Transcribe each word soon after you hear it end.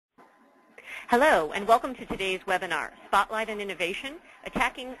Hello, and welcome to today's webinar, Spotlight on Innovation,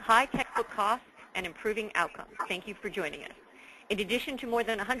 Attacking High Textbook Costs and Improving Outcomes. Thank you for joining us. In addition to more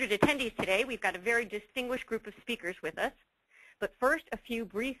than 100 attendees today, we've got a very distinguished group of speakers with us. But first, a few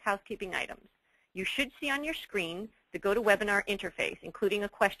brief housekeeping items. You should see on your screen the GoToWebinar interface, including a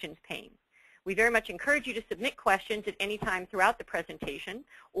questions pane. We very much encourage you to submit questions at any time throughout the presentation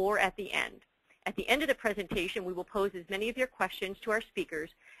or at the end. At the end of the presentation, we will pose as many of your questions to our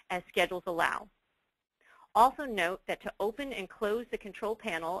speakers as schedules allow. Also note that to open and close the control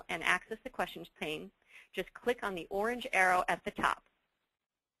panel and access the questions pane, just click on the orange arrow at the top.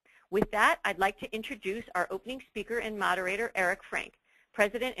 With that, I'd like to introduce our opening speaker and moderator, Eric Frank,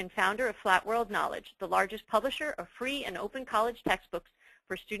 President and founder of Flat World Knowledge, the largest publisher of free and open college textbooks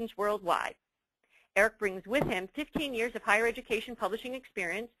for students worldwide. Eric brings with him 15 years of higher education publishing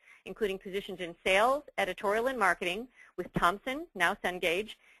experience, including positions in sales, editorial, and marketing with Thomson, now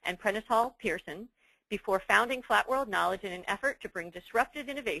Cengage, and Prentice Hall Pearson, before founding Flat World Knowledge in an effort to bring disruptive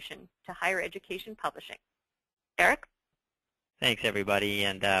innovation to higher education publishing. Eric? Thanks, everybody,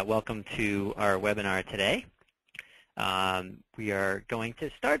 and welcome to our webinar today. We are going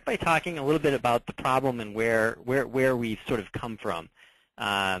to start by talking a little bit about the problem and where we've sort of come from.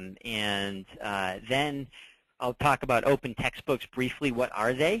 Then I'll talk about open textbooks briefly. What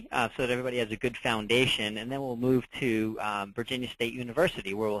are they? So that everybody has a good foundation. And then we'll move to Virginia State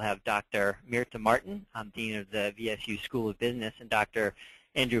University, where we'll have Dr. Mirta Martin, Dean of the VSU School of Business, and Dr.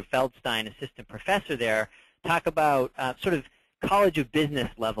 Andrew Feldstein, Assistant Professor there, talk about sort of College of Business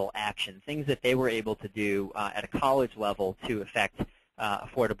level action, things that they were able to do at a college level to affect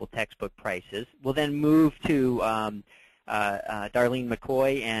affordable textbook prices. We'll then move to Darlene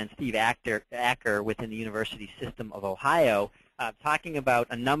McCOY and Steve ACKER within the University System of Ohio, talking about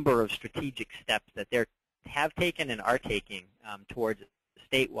a number of strategic steps that they have taken and are taking towards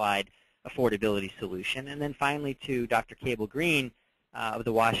a statewide affordability solution. And then finally to Dr. Cable Green of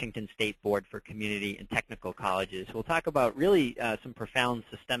the Washington State Board for Community and Technical Colleges. We'll talk about really some profound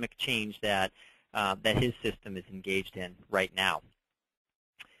systemic change that his system is engaged in right now.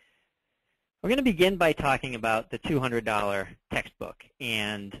 We're going to begin by talking about the $200 textbook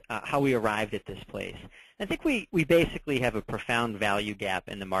and how we arrived at this place. I think we basically have a profound value gap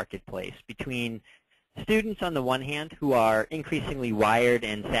in the marketplace between students on the one hand who are increasingly wired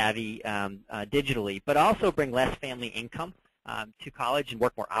and savvy digitally, but also bring less family income to college and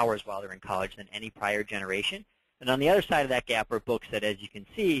work more hours while they're in college than any prior generation. And on the other side of that gap are books that, as you can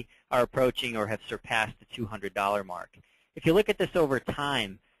see, are approaching or have surpassed the $200 mark. If you look at this over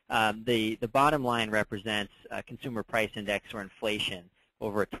time, the bottom line represents consumer price index or inflation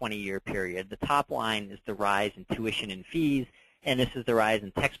over a 20-year period. The top line is the rise in tuition and fees, and this is the rise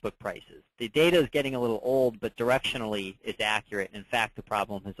in textbook prices. The data is getting a little old, but directionally it's accurate. In fact, the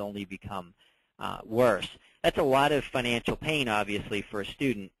problem has only become worse. That's a lot of financial pain, obviously, for a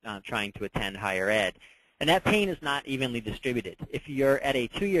student trying to attend higher ed. And that pain is not evenly distributed. If you're at a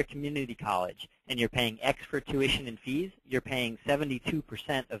two-year community college and you're paying X for tuition and fees, you're paying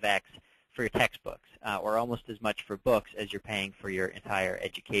 72% of X for your textbooks, or almost as much for books as you're paying for your entire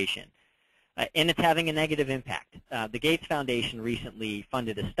education. And it's having a negative impact. The Gates Foundation recently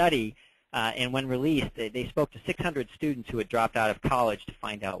funded a study, and when released, they spoke to 600 students who had dropped out of college to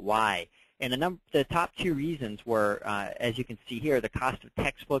find out why. And the top two reasons were, as you can see here, the cost of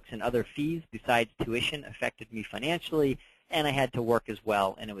textbooks and other fees besides tuition affected me financially, and I had to work as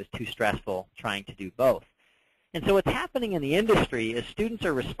well, and it was too stressful trying to do both. And so what's happening in the industry is students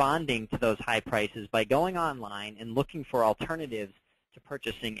are responding to those high prices by going online and looking for alternatives to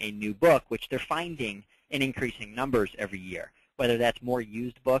purchasing a new book, which they're finding in increasing numbers every year, whether that's more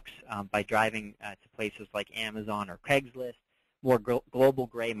used books by driving to places like Amazon or Craigslist, more global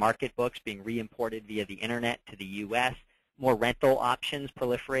gray market books being re-imported via the internet to the U.S., more rental options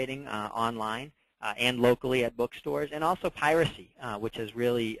proliferating online and locally at bookstores, and also piracy, which has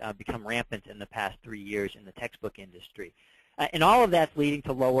really become rampant in the past 3 years in the textbook industry. And all of that's leading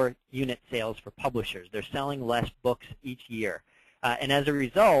to lower unit sales for publishers. They're selling less books each year. And as a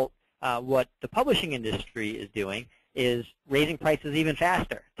result, what the publishing industry is doing is raising prices even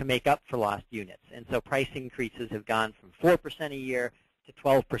faster to make up for lost units. And so price increases have gone from 4% a year to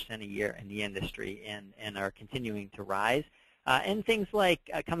 12% a year in the industry and are continuing to rise. And things like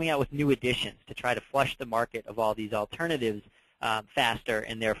coming out with new editions to try to flush the market of all these alternatives faster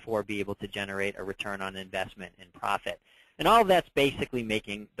and therefore be able to generate a return on investment and profit. And all of that's basically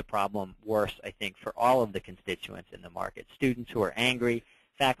making the problem worse, I think, for all of the constituents in the market. Students who are angry,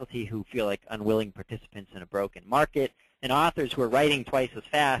 faculty who feel like unwilling participants in a broken market, and authors who are writing twice as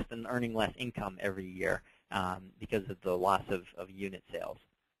fast and earning less income every year because of the loss of unit sales.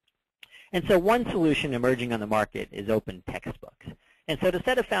 And so one solution emerging on the market is open textbooks. And so to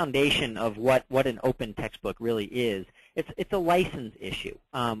set a foundation of what an open textbook really is, it's a license issue.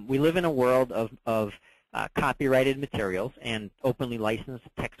 We live in a world of copyrighted materials, and openly licensed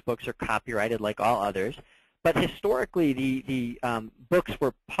textbooks are copyrighted like all others. But historically, the books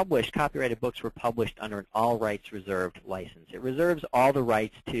were published, copyrighted books were published under an all rights reserved license. It reserves all the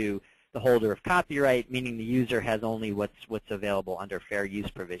rights to the holder of copyright, meaning the user has only what's available under fair use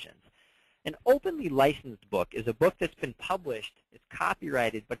provisions. An openly licensed book is a book that's been published, it's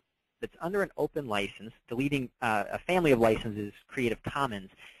copyrighted, but it's under an open license. The leading a family of licenses, Creative Commons.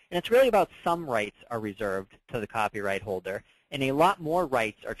 And it's really about some rights are reserved to the copyright holder, and a lot more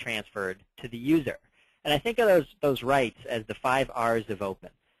rights are transferred to the user. And I think of those rights as the 5 R's of open.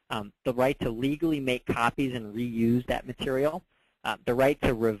 The right to legally make copies and reuse that material. The right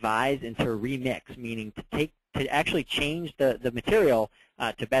to revise and to remix, meaning to actually change the material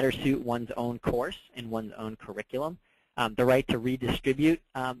to better suit one's own course and one's own curriculum. The right to redistribute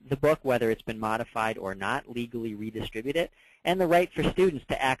the book, whether it's been modified or not, legally redistribute it. And the right for students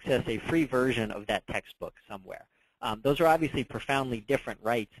to access a free version of that textbook somewhere. Those are obviously profoundly different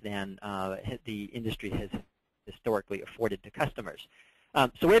rights than the industry has historically afforded to customers.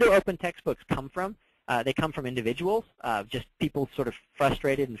 So where do open textbooks come from? They come from individuals, just people sort of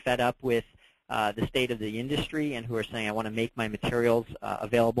frustrated and fed up with the state of the industry and who are saying, I want to make my materials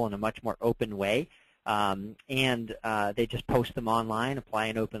available in a much more open way. And they just post them online, apply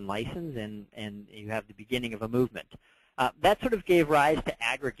an open license, and you have the beginning of a movement. That sort of gave rise to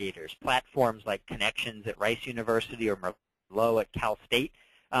aggregators, platforms like Connections at Rice University or Merlot at Cal State,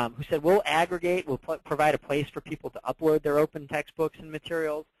 who said, we'll aggregate, we'll provide a place for people to upload their open textbooks and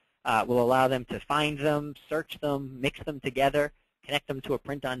materials. We'll allow them to find them, search them, mix them together, connect them to a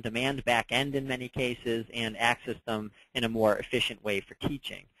print-on-demand back-end in many cases, and access them in a more efficient way for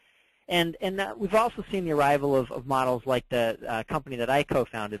teaching. And we've also seen the arrival of models like the company that I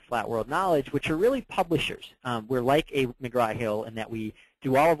co-founded, Flat World Knowledge, which are really publishers. We're like a McGraw-Hill in that we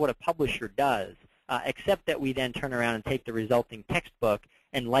do all of what a publisher does, except that we then turn around and take the resulting textbook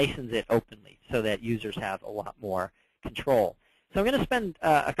and license it openly so that users have a lot more control. So I'm going to spend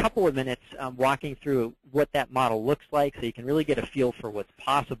a couple of minutes walking through what that model looks like so you can really get a feel for what's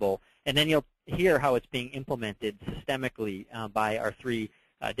possible, and then you'll hear how it's being implemented systemically by our 3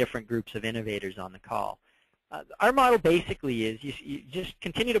 different groups of innovators on the call. Our model basically is you just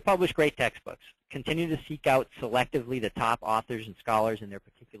continue to publish great textbooks, continue to seek out selectively the top authors and scholars in their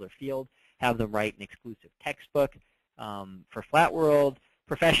particular field, have them write an exclusive textbook for Flat World,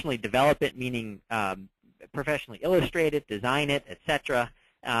 professionally develop it, meaning professionally illustrate it, design it, etc.,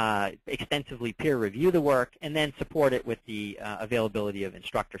 extensively peer review the work, and then support it with the availability of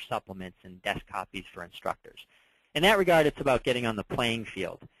instructor supplements and desk copies for instructors. In that regard, it's about getting on the playing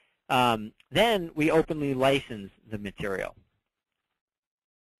field. Then we openly license the material.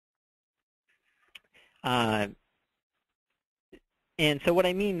 And so what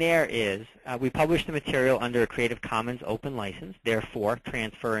I mean there is we publish the material under a Creative Commons open license, therefore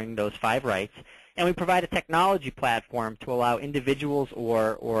transferring those 5 rights. And we provide a technology platform to allow individuals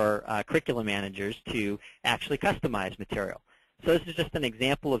or curriculum managers to actually customize material. So this is just an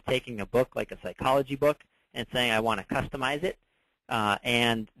example of taking a book like a psychology book and saying I want to customize it,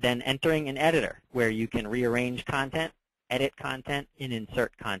 and then entering an editor where you can rearrange content, edit content, and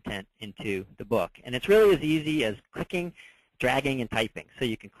insert content into the book. And it's really as easy as clicking, dragging, and typing. So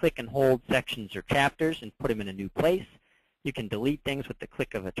you can click and hold sections or chapters and put them in a new place. You can delete things with the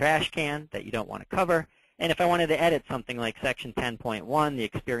click of a trash can that you don't want to cover. And if I wanted to edit something like section 10.1, the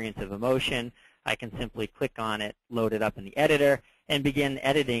experience of emotion, I can simply click on it, load it up in the editor, and begin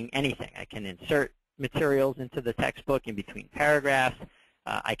editing anything. I can insert materials into the textbook in between paragraphs.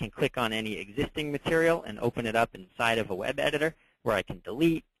 I can click on any existing material and open it up inside of a web editor where I can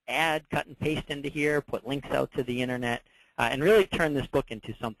delete, add, cut and paste into here, put links out to the internet, and really turn this book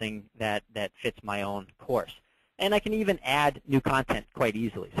into something that fits my own course. And I can even add new content quite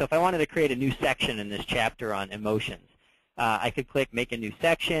easily. So if I wanted to create a new section in this chapter on emotions, I could click Make a New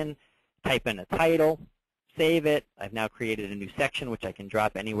Section, type in a title, save it. I've now created a new section which I can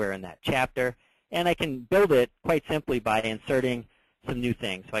drop anywhere in that chapter. And I can build it quite simply by inserting some new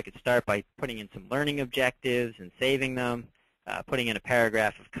things. So I could start by putting in some learning objectives and saving them, putting in a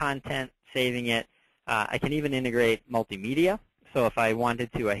paragraph of content, saving it. I can even integrate multimedia. So if I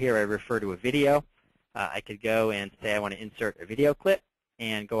wanted to, here I refer to a video. I could go and say I want to insert a video clip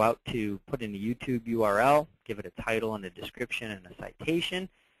and go out to put in the YouTube URL, give it a title and a description and a citation,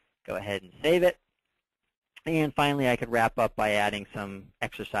 go ahead and save it. And finally, I could wrap up by adding some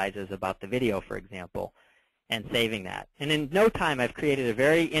exercises about the video, for example. and saving that. And in no time, I've created a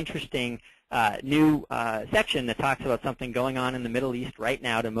very interesting new section that talks about something going on in the Middle East right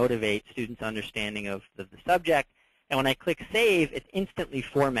now to motivate students' understanding of the subject. And when I click Save, it instantly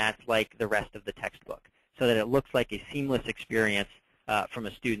formats like the rest of the textbook so that it looks like a seamless experience from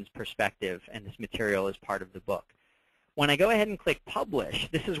a student's perspective, and this material is part of the book. When I go ahead and click Publish,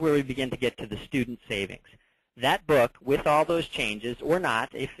 this is where we begin to get to the student savings. That book, with all those changes, or not,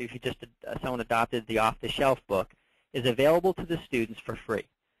 if you just someone adopted the off-the-shelf book, is available to the students for free.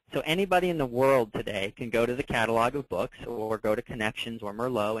 So anybody in the world today can go to the catalog of books or go to Connections or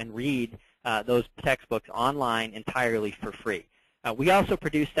Merlot and read those textbooks online entirely for free. We also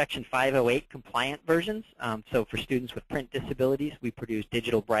produce Section 508 compliant versions. So for students with print disabilities, we produce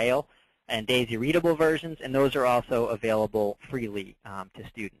digital Braille and DAISY readable versions, and those are also available freely to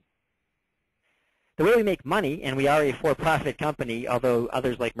students. The way we make money, and we are a for-profit company, although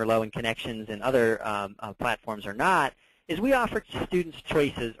others like Merlot and Connections and other platforms are not, is we offer students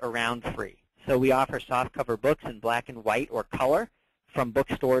choices around free. So we offer softcover books in black and white or color from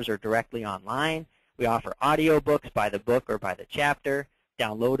bookstores or directly online. We offer audio books by the book or by the chapter,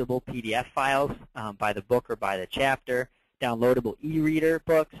 downloadable PDF files by the book or by the chapter, downloadable e-reader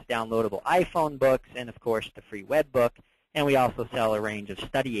books, downloadable iPhone books, and of course the free web book. And we also sell a range of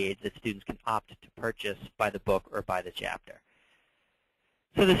study aids that students can opt to purchase by the book or by the chapter.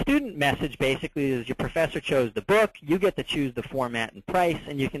 So the student message basically is your professor chose the book, you get to choose the format and price,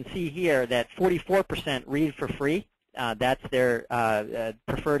 and you can see here that 44% read for free. That's their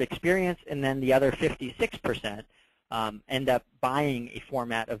preferred experience, and then the other 56% end up buying a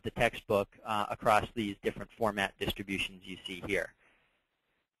format of the textbook across these different format distributions you see here.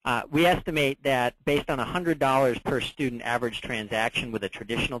 We estimate that based on $100 per student average transaction with a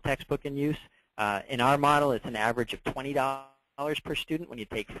traditional textbook in use, in our model it's an average of $20 per student when you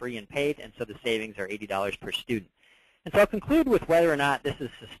take free and paid, and so the savings are $80 per student. And so I'll conclude with whether or not this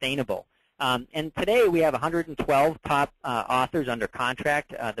is sustainable. And today we have 112 top authors under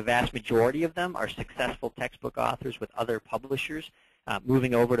contract. The vast majority of them are successful textbook authors with other publishers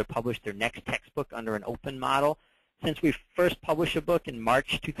moving over to publish their next textbook under an open model. Since we first published a book in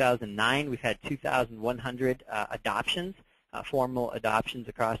March 2009, we've had 2,100 adoptions, formal adoptions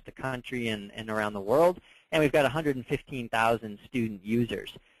across the country and around the world, and we've got 115,000 student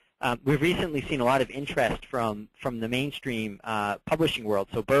users. We've recently seen a lot of interest from the mainstream publishing world.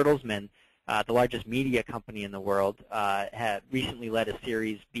 So Bertelsmann, the largest media company in the world, had recently led a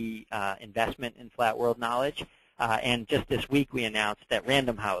Series B investment in Flat World Knowledge. And just this week we announced that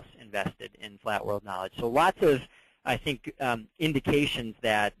Random House invested in Flat World Knowledge. So lots of, I think, indications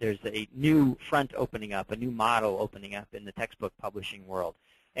that there's a new front opening up, a new model opening up in the textbook publishing world.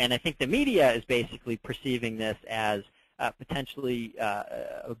 And I think the media is basically perceiving this as potentially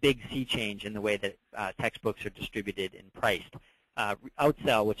a big sea change in the way that textbooks are distributed and priced.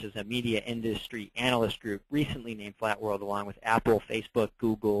 Outsell, which is a media industry analyst group, recently named Flat World along with Apple, Facebook,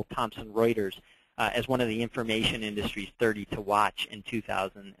 Google, Thomson Reuters as one of the information industry's 30 to watch in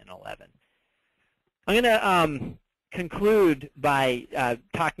 2011. I'm going to conclude by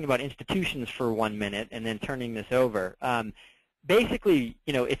talking about institutions for 1 minute and then turning this over. Basically,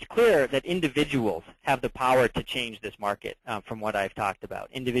 it's clear that individuals have the power to change this market from what I've talked about.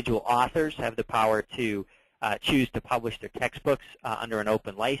 Individual authors have the power to choose to publish their textbooks under an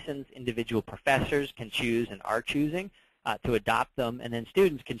open license. Individual professors can choose and are choosing to adopt them, and then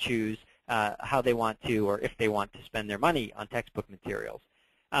students can choose how they want to or if they want to spend their money on textbook materials.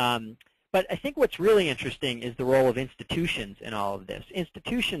 But I think what's really interesting is the role of institutions in all of this.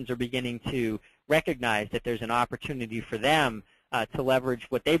 Institutions are beginning to recognize that there's an opportunity for them to leverage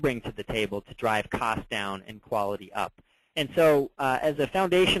what they bring to the table to drive costs down and quality up. And so as a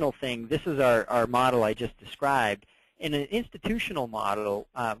foundational thing, this is our model I just described. In an institutional model,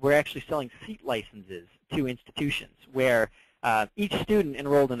 we're actually selling seat licenses to institutions where each student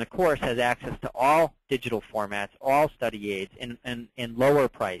enrolled in a course has access to all digital formats, all study aids, and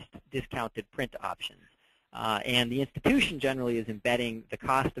lower-priced, discounted print options. And the institution generally is embedding the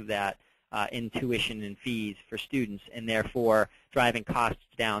cost of that in tuition and fees for students, and therefore driving costs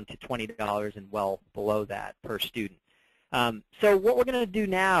down to $20 and well below that per student. So what we're going to do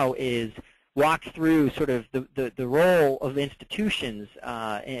now is walk through sort of the role of institutions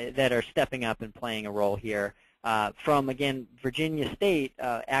that are stepping up and playing a role here. From, again, Virginia State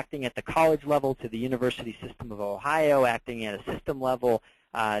acting at the college level to the University System of Ohio acting at a system level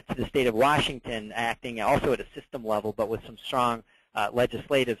to the state of Washington acting also at a system level but with some strong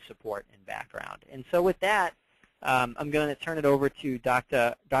legislative support and background. And so with that, I'm going to turn it over to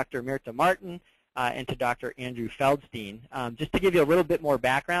Dr. Emerita Martin, and to Dr. Andrew Feldstein. Just to give you a little bit more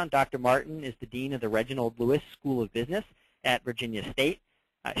background, Dr. Martin is the Dean of the Reginald Lewis School of Business at Virginia State.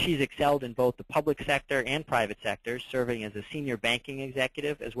 She's excelled in both the public sector and private sectors, serving as a senior banking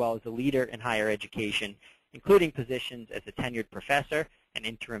executive as well as a leader in higher education, including positions as a tenured professor and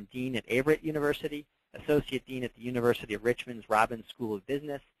interim dean at Averett University, associate dean at the University of Richmond's Robbins School of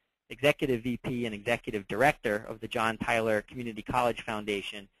Business, executive VP and executive director of the John Tyler Community College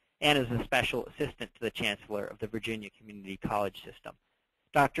Foundation, and as a special assistant to the Chancellor of the Virginia Community College System.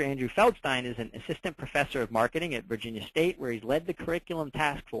 Dr. Andrew Feldstein is an assistant professor of marketing at Virginia State, where he's led the curriculum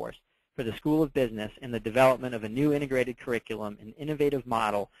task force for the School of Business in the development of a new integrated curriculum and innovative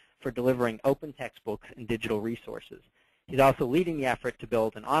model for delivering open textbooks and digital resources. He's also leading the effort to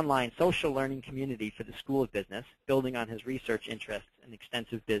build an online social learning community for the School of Business, building on his research interests and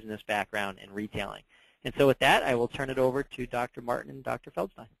extensive business background in retailing. And so with that, I will turn it over to Dr. Martin and Dr.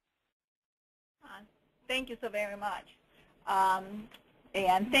 Feldstein. Thank you so very much.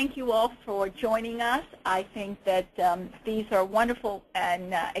 And thank you all for joining us. I think that these are wonderful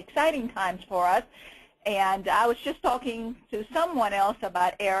and exciting times for us. And I was just talking to someone else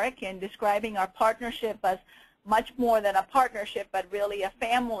about Eric and describing our partnership as much more than a partnership, but really a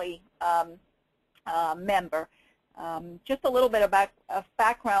family member. Just a little bit of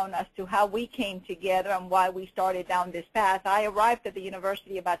background as to how we came together and why we started down this path. I arrived at the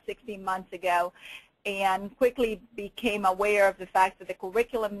university about 16 months ago and quickly became aware of the fact that the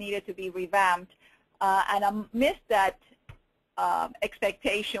curriculum needed to be revamped. And amidst that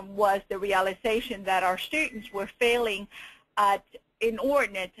expectation was the realization that our students were failing at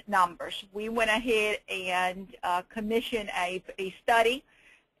inordinate numbers. We went ahead and commissioned a study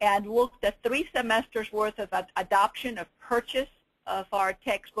and looked at 3 semesters worth of adoption of purchase of our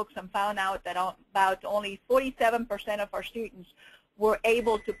textbooks and found out that about only 47% of our students were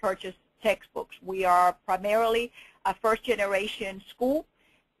able to purchase textbooks. We are primarily a first-generation school,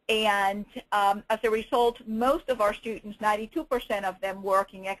 and as a result, most of our students, 92% of them,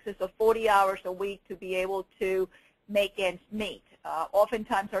 work in excess of 40 hours a week to be able to make ends meet.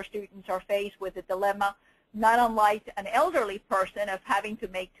 Oftentimes our students are faced with a dilemma, not unlike an elderly person, of having to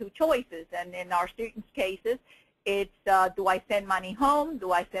make 2 choices. And in our students' cases, it's do I send money home?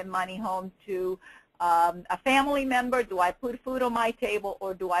 Do I send money home to a family member? Do I put food on my table,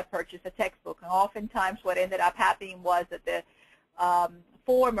 or do I purchase a textbook? And oftentimes what ended up happening was that the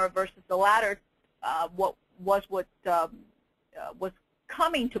former versus the latter was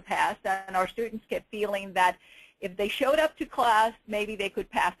coming to pass, and our students kept feeling that if they showed up to class, maybe they could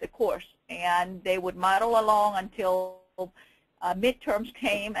pass the course, and they would muddle along until midterms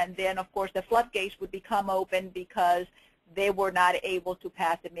came, and then of course the floodgates would become open because they were not able to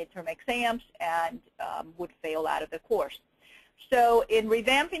pass the midterm exams and would fail out of the course. So in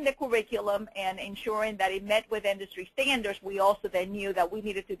revamping the curriculum and ensuring that it met with industry standards, we also then knew that we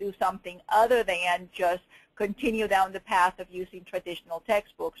needed to do something other than just continue down the path of using traditional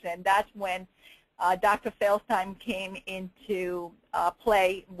textbooks. And that's when Dr. Feldstein came into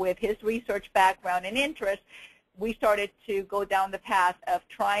play with his research background and interest. We started to go down the path of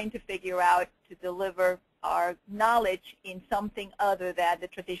trying to figure out to deliver our knowledge in something other than the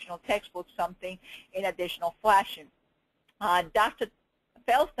traditional textbook, something in additional fashion. Dr.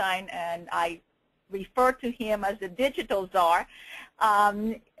 Feldstein, and I refer to him as the digital czar,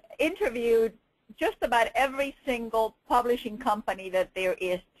 interviewed just about every single publishing company that there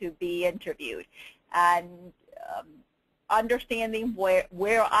is to be interviewed. And understanding where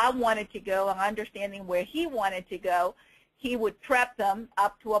I wanted to go and understanding where he wanted to go, he would prep them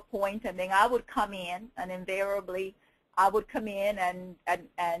up to a point, and then I would come in, and invariably I would come in, and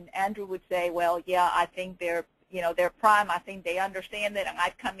Andrew would say, well, yeah, I think they're prime, I think they understand it, and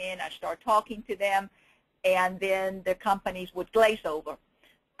I'd come in, I'd start talking to them, and then the companies would glaze over.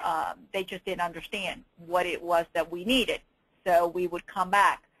 They just didn't understand what it was that we needed, so we would come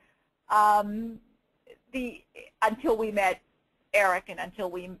back. Until we met Eric and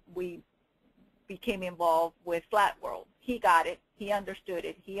until we became involved with Flat World. He got it. He understood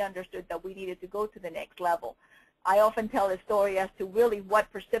it. He understood that we needed to go to the next level. I often tell the story as to really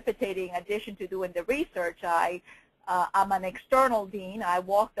what precipitated, in addition to doing the research. I'm an external dean. I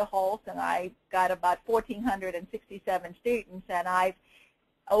walk the halls, and I got about 1,467 students, and I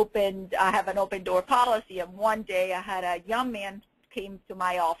have an open door policy. And one day I had a young man came to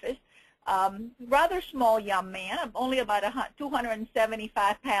my office, rather small young man, only about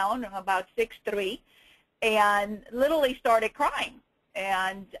 275 pounds and about 6'3", and literally started crying.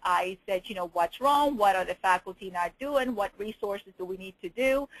 And I said, what's wrong? What are the faculty not doing? What resources do we need to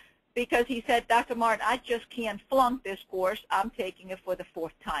do? Because he said, Dr. Martin, I just can't flunk this course. I'm taking it for the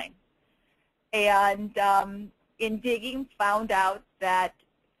 4th time. And in digging, found out that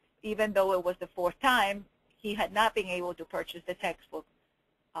even though it was the fourth time, he had not been able to purchase the textbook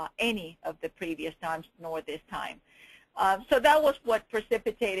any of the previous times, nor this time. So that was what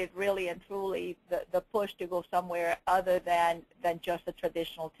precipitated really and truly the push to go somewhere other than just a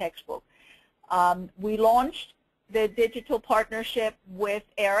traditional textbook. We launched the digital partnership with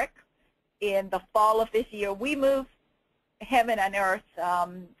ERIC in the fall of this year. We moved heaven and earth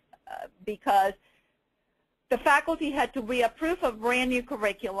because the faculty had to reapprove a brand new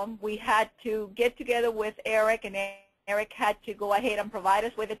curriculum. We had to get together with ERIC, and ERIC had to go ahead and provide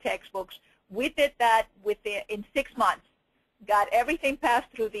us with the textbooks. We did that in 6 months, got everything passed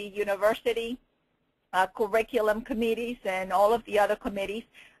through the university curriculum committees and all of the other committees,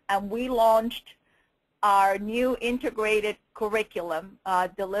 and we launched our new integrated curriculum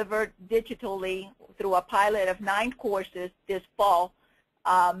delivered digitally through a pilot of 9 courses this fall,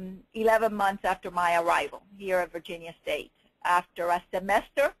 11 months after my arrival here at Virginia State. After a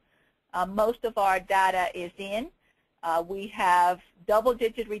semester, most of our data is in. We have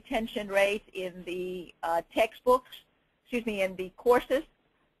double-digit retention rates in the in the courses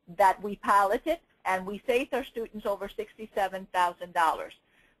that we piloted, and we saved our students over $67,000.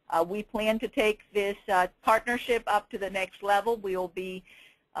 We plan to take this partnership up to the next level. We will be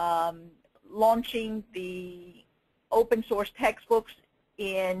launching the open source textbooks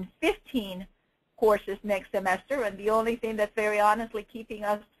in 15 courses next semester, and the only thing that's very honestly keeping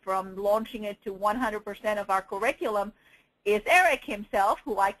us from launching it to 100% of our curriculum is Eric himself,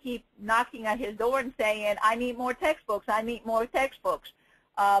 who I keep knocking at his door and saying, I need more textbooks, I need more textbooks.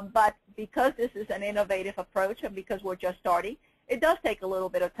 But because this is an innovative approach and because we're just starting, it does take a little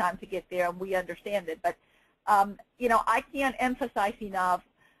bit of time to get there, and we understand it. But, you know, I can't emphasize enough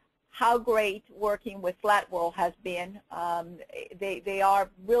how great working with Flatworld has been. They are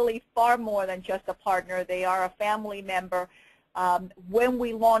really far more than just a partner. They are a family member. When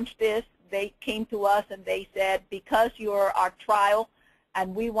we launched this, they came to us and they said, because you're our trial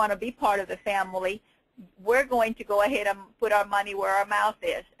and we want to be part of the family, we're going to go ahead and put our money where our mouth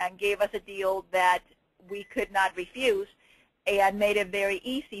is, and gave us a deal that we could not refuse, and made it very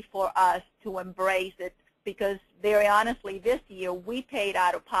easy for us to embrace it, because very honestly this year we paid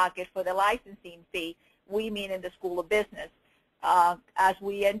out of pocket for the licensing fee, we mean in the School of Business. As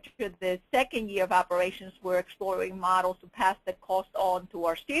we enter the second year of operations, we're exploring models to pass the cost on to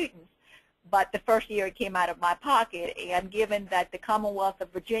our students. But the first year it came out of my pocket, and given that the Commonwealth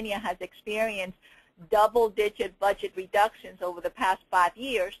of Virginia has experienced double-digit budget reductions over the past 5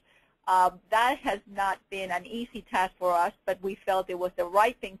 years, that has not been an easy task for us, but we felt it was the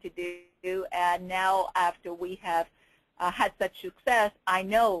right thing to do, and now after we have had such success, I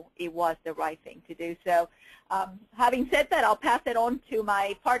know it was the right thing to do. So having said that, I'll pass it on to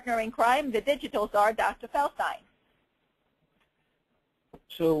my partner in crime, the digital czar, Dr. Feldstein.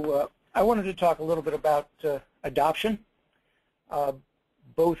 So I wanted to talk a little bit about adoption,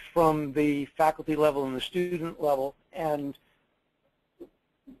 both from the faculty level and the student level. And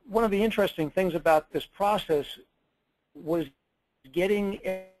one of the interesting things about this process was getting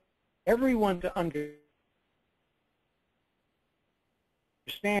everyone to understand,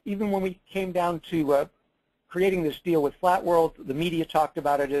 even when we came down to creating this deal with Flatworld, the media talked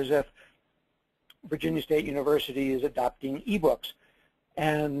about it as if Virginia State University is adopting ebooks.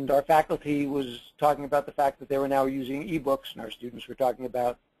 And our faculty was talking about the fact that they were now using ebooks, and our students were talking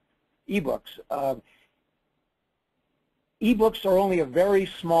about ebooks. Ebooks are only a very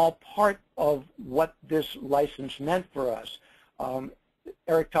small part of what this license meant for us.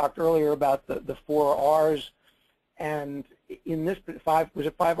 Eric talked earlier about the 4 R's, and in this was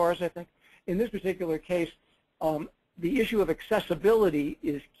it 5 R's, I think? In this particular case, the issue of accessibility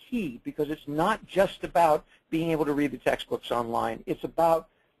is key, because it's not just about being able to read the textbooks online. It's about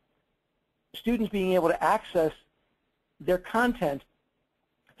students being able to access their content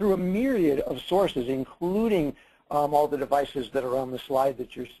through a myriad of sources, including all the devices that are on the slide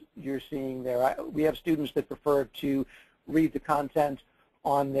that you're seeing there. We have students that prefer to read the content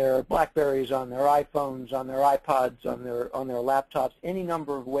on their BlackBerries, on their iPhones, on their iPods, on their laptops, any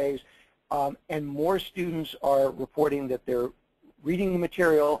number of ways. And more students are reporting that they're reading the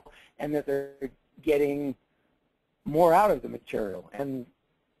material and that they're getting more out of the material. And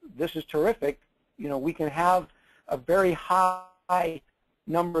this is terrific. You know, we can have a very high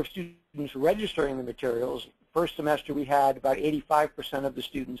number of students registering the materials. First semester we had about 85% of the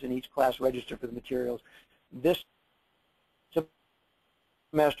students in each class register for the materials. This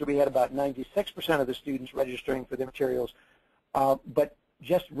semester we had about 96% of the students registering for the materials. But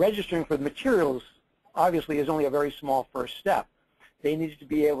just registering for the materials obviously is only a very small first step. they needed to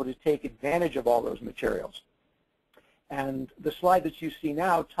be able to take advantage of all those materials. And the slide that you see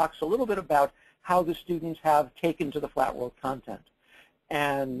now talks a little bit about how the students have taken to the flat world content.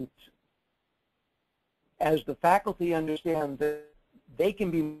 And as the faculty understand that they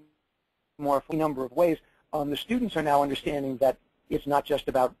can be more a number of ways, the students are now understanding that it's not just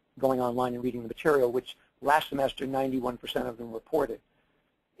about going online and reading the material, which last semester 91% of them reported.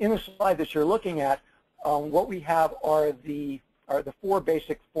 In the slide that you're looking at, what we have are the four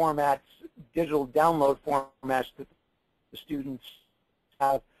basic formats, digital download formats that the students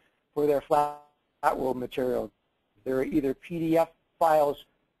have for their flat world material. There are either PDF files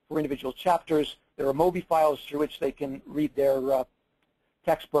for individual chapters. There are MOBI files through which they can read their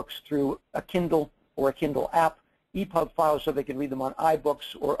textbooks through a Kindle or a Kindle app, EPUB files so they can read them on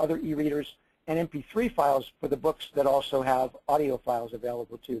iBooks or other e-readers, and MP3 files for the books that also have audio files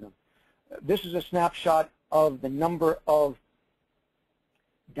available to them. This is a snapshot of the number of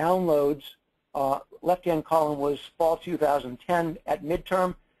downloads. Left-hand column was fall 2010 at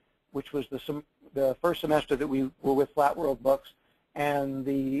midterm, which was the first semester that we were with Flat World books, and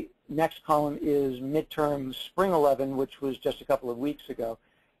the next column is midterm spring 11, which was just a couple of weeks ago.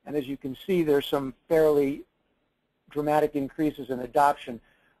 And as you can see, there's some fairly dramatic increases in adoption.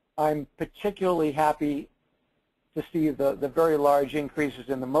 I'm particularly happy to see the very large increases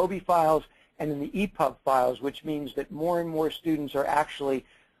in the MOBI files and in the EPUB files, which means that more and more students are actually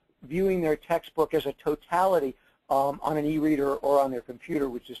viewing their textbook as a totality on an e-reader or on their computer,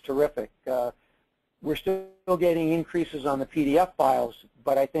 which is terrific. We're still getting increases on the PDF files,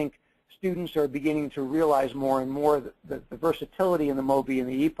 but I think students are beginning to realize more and more that the versatility in the MOBI and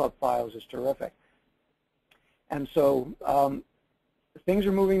the EPUB files is terrific. And so things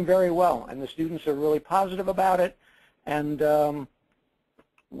are moving very well, and the students are really positive about it, and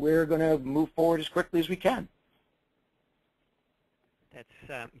we're going to move forward as quickly as we can.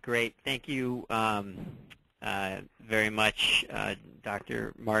 That's great. Thank you very much,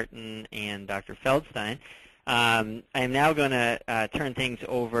 Dr. Martin and Dr. Feldstein. I'm now going to turn things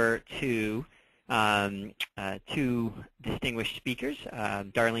over to two distinguished speakers,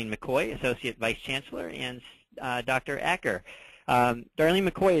 Darlene McCOY, Associate Vice Chancellor, and Dr. Acker. Darlene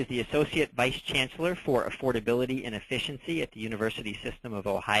McCoy is the Associate Vice Chancellor for Affordability and Efficiency at the University System of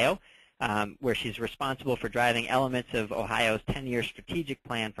Ohio, where she's responsible for driving elements of Ohio's 10-year strategic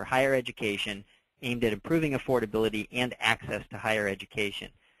plan for higher education aimed at improving affordability and access to higher education.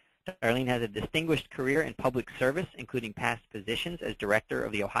 Darlene has a distinguished career in public service, including past positions as Director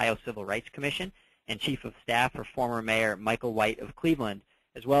of the Ohio Civil Rights Commission and Chief of Staff for former Mayor Michael White of Cleveland,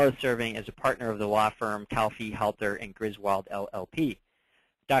 as well as serving as a partner of the law firm Calfee, Halter, and Griswold, LLP.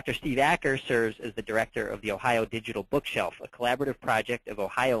 Dr. Steve Acker serves as the Director of the Ohio Digital Bookshelf, a collaborative project of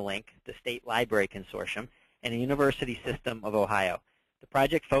OhioLink, the State Library Consortium, and the University System of Ohio. The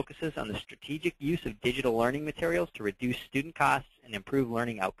project focuses on the strategic use of digital learning materials to reduce student costs and improve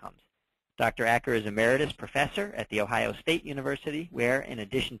learning outcomes. Dr. Acker is Emeritus Professor at The Ohio State University, where, in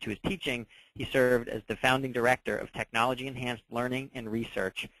addition to his teaching, he served as the founding Director of Technology-Enhanced Learning and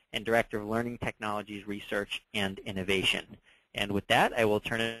Research and Director of Learning Technologies Research and Innovation. And with that, I will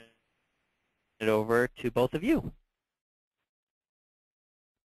turn it over to both of you.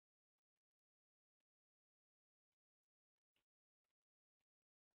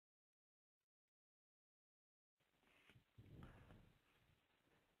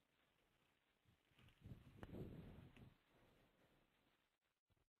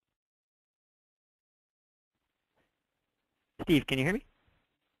 Steve, can you hear me?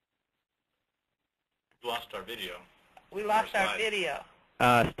 We lost our video. We lost our video.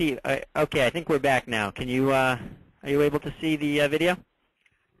 Steve, okay, I think we're back now. Can you, are you able to see the video?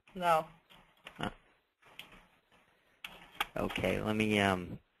 No. Okay, let me,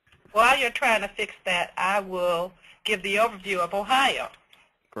 While you're trying to fix that, I will give the overview of Ohio.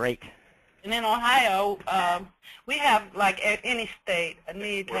 Great. And in Ohio, we have, like at any state, a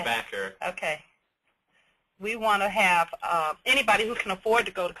need to... We're back, Eric. Okay. We want to have anybody who can afford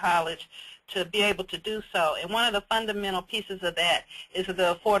to go to college to be able to do so. And one of the fundamental pieces of that is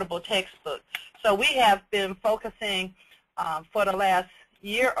the affordable textbook. So we have been focusing for the last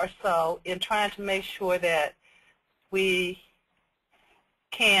year or so in trying to make sure that we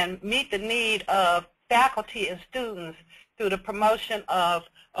can meet the need of faculty and students through the promotion of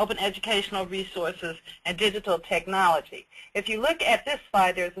open educational resources and digital technology. If you look at this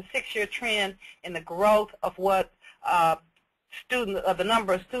slide, there's a 6-year trend in the growth of what the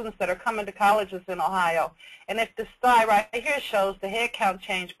number of students that are coming to colleges in Ohio. And if the slide right here shows the headcount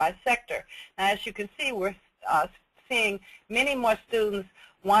change by sector. Now, as you can see, we're seeing many more students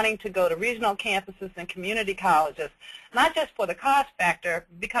wanting to go to regional campuses and community colleges, not just for the cost factor,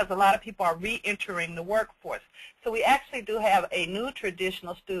 because a lot of people are re-entering the workforce. So we actually do have a new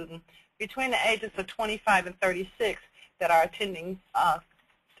traditional student between the ages of 25 and 36 that are attending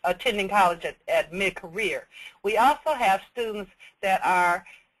college at mid-career. We also have students that are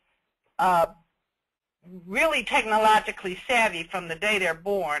really technologically savvy from the day they're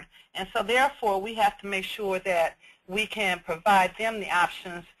born, and so therefore we have to make sure that we can provide them the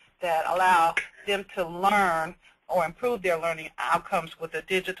options that allow them to learn or improve their learning outcomes with a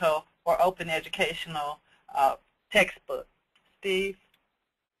digital or open educational textbook. Steve?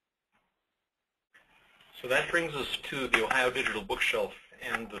 So that brings us to the Ohio Digital Bookshelf,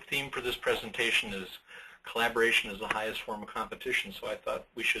 and the theme for this presentation is collaboration is the highest form of competition, so I thought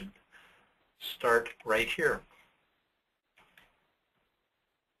we should start right here.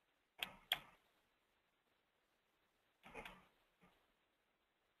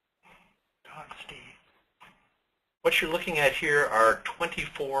 Steve. What you're looking at here are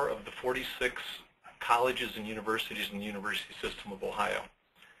 24 of the 46 colleges and universities in the university system of Ohio.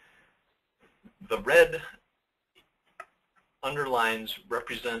 The red underlines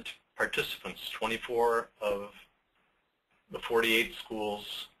represent participants, 24 of the 48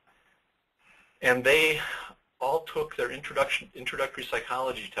 schools, and they all took their introductory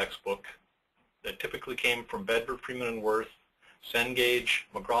psychology textbook that typically came from Bedford, Freeman and Worth, Cengage,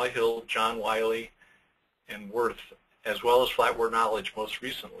 McGraw-Hill, John Wiley, and Worth, as well as Flatware Knowledge most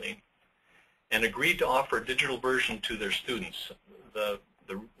recently, and agreed to offer a digital version to their students.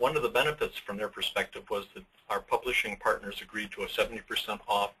 One of the benefits from their perspective was that our publishing partners agreed to a 70%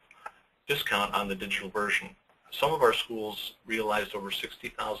 off discount on the digital version. Some of our schools realized over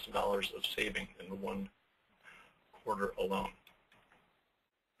 $60,000 of saving in the one quarter alone.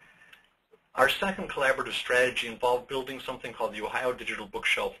 Our second collaborative strategy involved building something called the Ohio Digital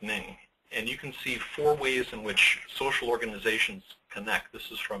Bookshelf NING, and you can see 4 ways in which social organizations connect.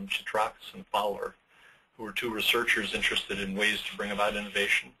 This is from Chitrakis and Fowler, who are 2 researchers interested in ways to bring about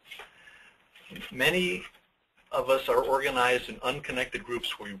innovation. Many of us are organized in unconnected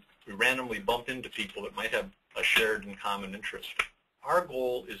groups where we randomly bump into people that might have a shared and common interest. Our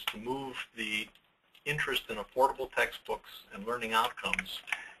goal is to move the interest in affordable textbooks and learning outcomes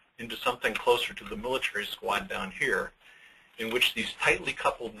into something closer to the military squad down here, in which these tightly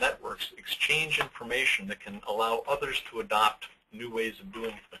coupled networks exchange information that can allow others to adopt new ways of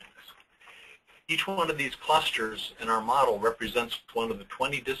doing things. Each one of these clusters in our model represents one of the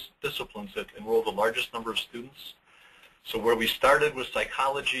 20 disciplines that enroll the largest number of students. So where we started with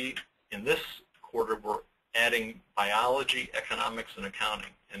psychology, in this quarter we're adding biology, economics, and accounting.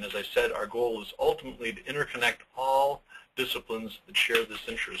 And as I said, our goal is ultimately to interconnect all disciplines that share this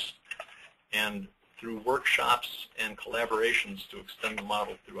interest, and through workshops and collaborations to extend the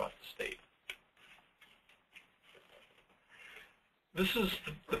model throughout the state. This is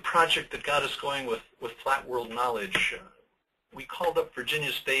the project that got us going with Flat World Knowledge. We called up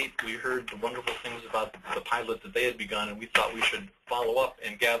Virginia State. We heard the wonderful things about the pilot that they had begun, and we thought we should follow up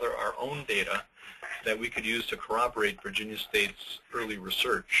and gather our own data that we could use to corroborate Virginia State's early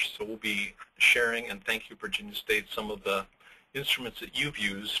research. So we'll be sharing, and thank you, Virginia State, some of the instruments that you've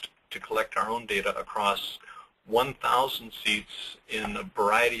used to collect our own data across 1,000 seats in a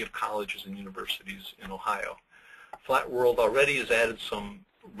variety of colleges and universities in Ohio. Flat World already has added some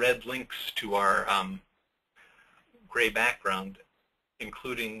red links to our gray background,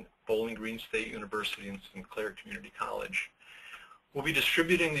 including Bowling Green State University and Sinclair Community College. We'll be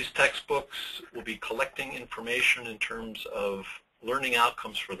distributing these textbooks. We'll be collecting information in terms of learning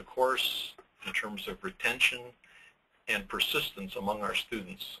outcomes for the course, in terms of retention and persistence among our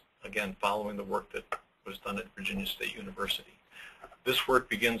students, again, following the work that was done at Virginia State University. This work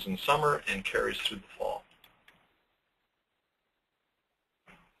begins in summer and carries through the fall.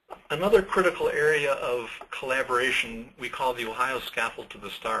 Another critical area of collaboration we call the Ohio Scaffold to the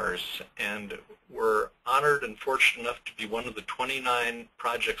Stars, and we're honored and fortunate enough to be one of the 29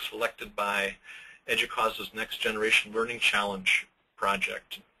 projects selected by EDUCAUSE's Next Generation Learning Challenge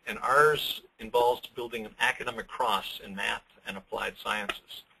project, and ours involves building an academic cross in math and applied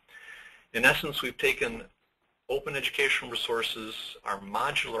sciences. In essence, we've taken open educational resources, are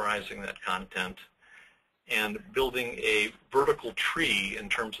modularizing that content, and building a vertical tree in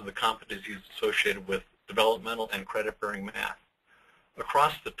terms of the competencies associated with developmental and credit-bearing math.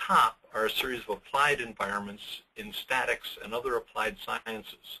 Across the top are a series of applied environments in statics and other applied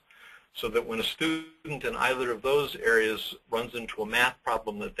sciences, so that when a student in either of those areas runs into a math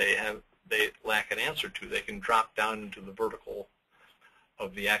problem that they lack an answer to, they can drop down into the vertical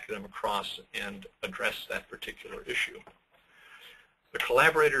of the academic cross and address that particular issue. The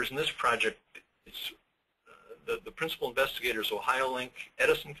collaborators in this project, it's the principal investigators, Ohio Link,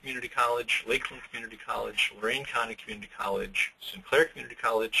 Edison Community College, Lakeland Community College, Lorain County Community College, Sinclair Community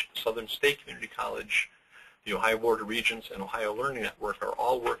College, Southern State Community College, the Ohio Board of Regents, and Ohio Learning Network are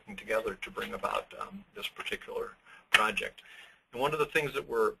all working together to bring about this particular project. And one of the things that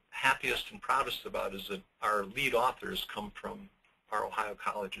we're happiest and proudest about is that our lead authors come from our Ohio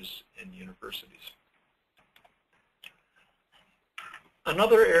colleges and universities.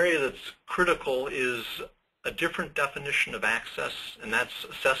 Another area that's critical is a different definition of access, and that's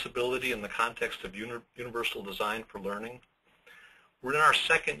accessibility in the context of universal design for learning. We're in our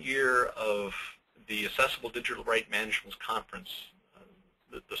second year of the Accessible Digital Right Management Conference.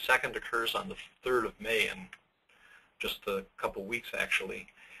 The second occurs on the 3rd of May in just a couple weeks, actually.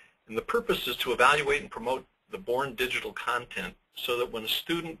 And the purpose is to evaluate and promote the born digital content so that when a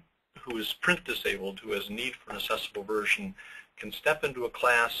student who is print disabled, who has a need for an accessible version, can step into a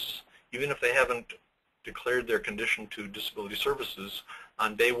class, even if they haven't declared their condition to disability services,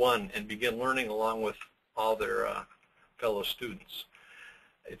 on day one and begin learning along with all their fellow students.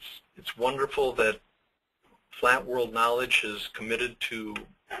 It's wonderful that Flat World Knowledge is committed to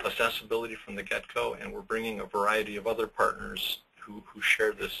accessibility from the get-go, and we're bringing a variety of other partners who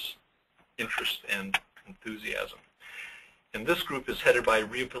share this interest and enthusiasm. And this group is headed by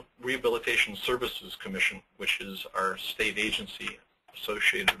Rehabilitation Services Commission, which is our state agency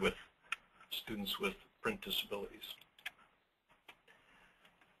associated with students with print disabilities.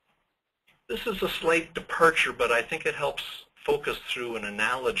 This is a slight departure, but I think it helps focus through an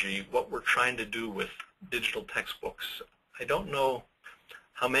analogy what we're trying to do with digital textbooks. I don't know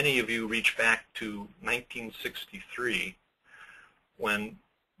how many of you reach back to 1963 when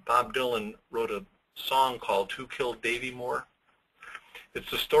Bob Dylan wrote a song called Who Killed Davy Moore? It's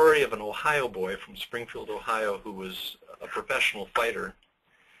the story of an Ohio boy from Springfield, Ohio, who was a professional fighter.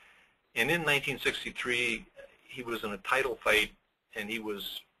 And in 1963, he was in a title fight, and he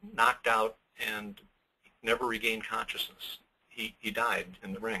was knocked out and never regained consciousness. He died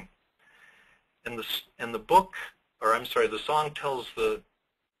in the ring. And the book, or I'm sorry, the song tells the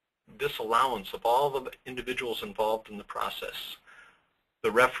disallowance of all the individuals involved in the process. The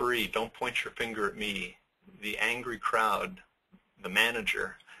referee, don't point your finger at me, the angry crowd, the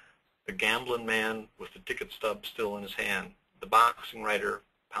manager, the gambling man with the ticket stub still in his hand, the boxing writer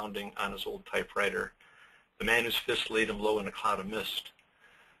pounding on his old typewriter, the man whose fist laid him low in a cloud of mist.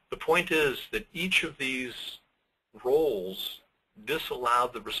 The point is that each of these roles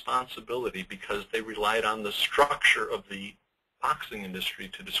disallowed the responsibility because they relied on the structure of the boxing industry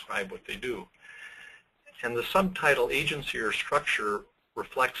to describe what they do. And the subtitle, Agency or Structure,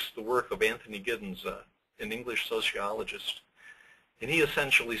 reflects the work of Anthony Giddens, an English sociologist. And he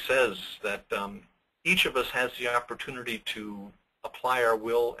essentially says that each of us has the opportunity to apply our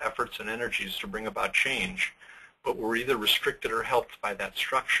will, efforts, and energies to bring about change, but we're either restricted or helped by that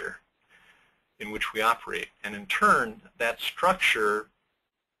structure in which we operate. And in turn, that structure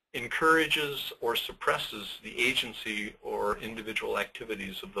encourages or suppresses the agency or individual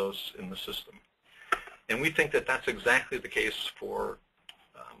activities of those in the system. And we think that that's exactly the case for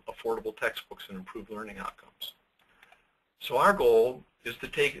affordable textbooks and improved learning outcomes. So our goal is to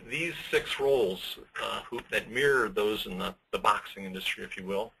take these 6 roles that mirror those in the boxing industry, if you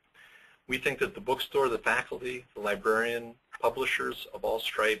will. We think that the bookstore, the faculty, the librarian, publishers of all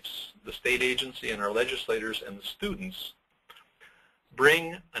stripes, the state agency, and our legislators and the students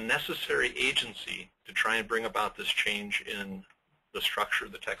bring a necessary agency to try and bring about this change in the structure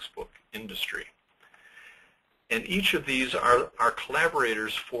of the textbook industry. And each of these are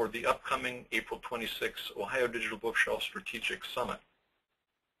collaborators for the upcoming April 26 Ohio Digital Bookshelf Strategic Summit.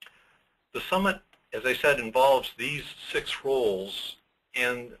 The summit, as I said, involves these 6 roles,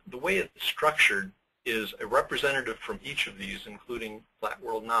 and the way it's structured is a representative from each of these, including Flat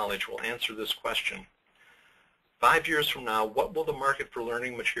World Knowledge, will answer this question. 5 years from now, what will the market for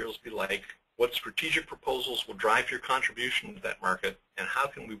learning materials be like? What strategic proposals will drive your contribution to that market? And how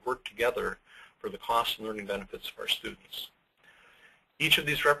can we work together for the cost and learning benefits of our students? Each of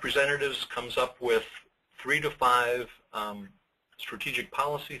these representatives comes up with 3 to 5 strategic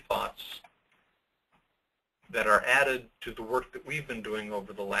policy thoughts that are added to the work that we've been doing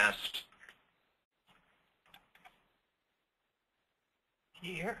over the last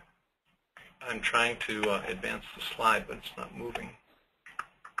year. I'm trying to advance the slide, but it's not moving.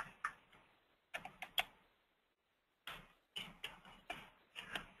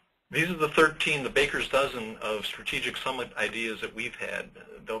 These are the 13, the baker's dozen of strategic summit ideas that we've had.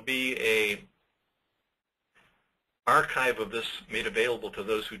 There'll be an archive of this made available to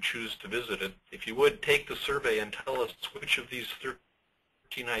those who choose to visit it. If you would, take the survey and tell us which of these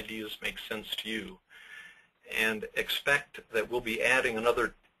 13 ideas make sense to you. And expect that we'll be adding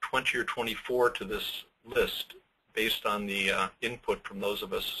another 20 or 24 to this list based on the input from those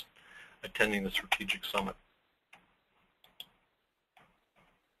of us attending the Strategic Summit.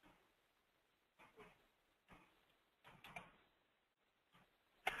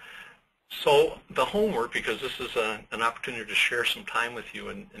 So the homework, because this is an opportunity to share some time with you,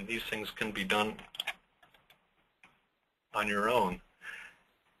 and these things can be done on your own.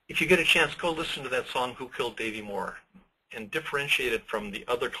 If you get a chance, go listen to that song, Who Killed Davy Moore, and differentiate it from the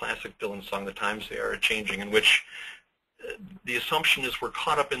other classic Dylan song, The Times They Are A-Changing, in which the assumption is we're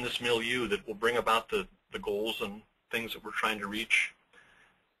caught up in this milieu that will bring about the goals and things that we're trying to reach.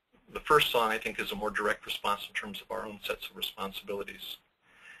 The first song, I think, is a more direct response in terms of our own sets of responsibilities.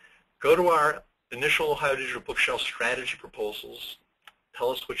 Go to our initial Ohio Digital Bookshelf strategy proposals,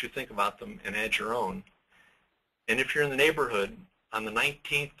 tell us what you think about them, and add your own. And if you're in the neighborhood, on the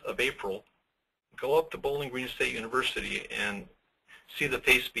 19th of April, go up to Bowling Green State University and see the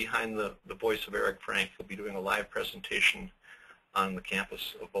face behind the voice of Eric Frank. He'll be doing a live presentation on the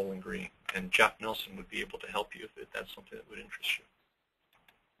campus of Bowling Green. And Jeff Nelson would be able to help you if that's something that would interest you.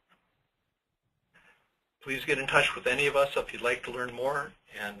 Please get in touch with any of us if you'd like to learn more,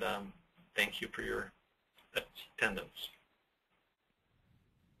 and thank you for your attendance.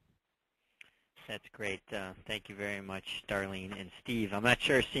 That's great. Thank you very much, Darlene and Steve. I'm not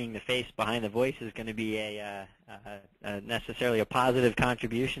sure seeing the face behind the voice is going to be necessarily a positive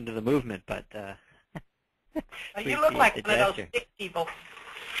contribution to the movement, but you look like one of those sick people.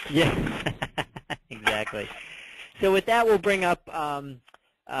 Yeah, exactly. So with that, we'll bring up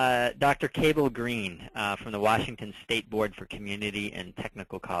Dr. Cable Green from the Washington State Board for Community and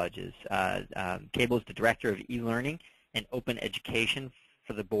Technical Colleges. Cable is the Director of E-Learning and Open Education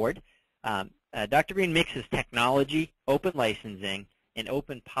for the board. Dr. Green mixes technology, open licensing, and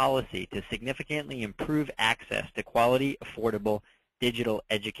open policy to significantly improve access to quality, affordable, digital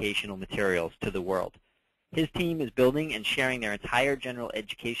educational materials to the world. His team is building and sharing their entire general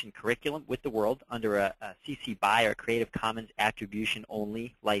education curriculum with the world under a CC BY, or Creative Commons Attribution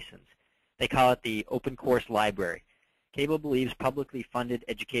Only license. They call it the Open Course Library. Cable believes publicly funded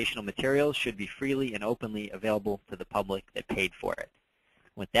educational materials should be freely and openly available to the public that paid for it.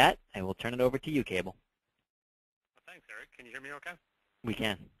 With that, I will turn it over to you, Cable. Thanks, Eric. Can you hear me okay? We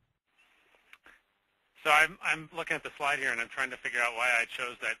can. So I'm looking at the slide here, and I'm trying to figure out why I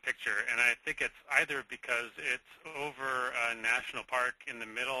chose that picture. And I think it's either because it's over a national park in the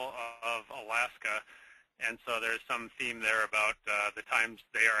middle of Alaska, and so there's some theme there about the times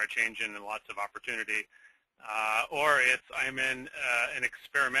they are changing and lots of opportunity, or it's I'm in an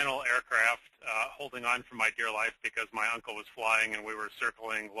experimental aircraft holding on for my dear life because my uncle was flying and we were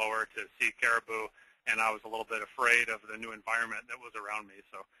circling lower to see caribou, and I was a little bit afraid of the new environment that was around me.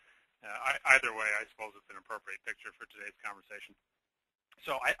 So either way, I suppose it's an appropriate picture for today's conversation.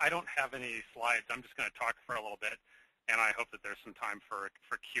 So I don't have any slides. I'm just going to talk for a little bit, and I hope that there's some time for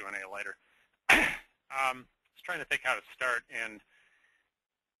Q&A later. I was trying to think how to start, and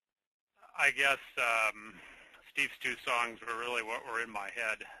I guess Steve's two songs were really what were in my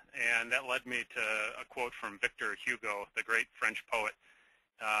head, and that led me to a quote from Victor Hugo, the great French poet.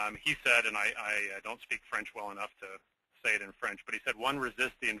 He said, and I don't speak French well enough to say it in French, but he said, one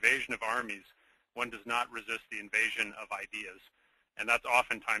resists the invasion of armies, one does not resist the invasion of ideas. And that's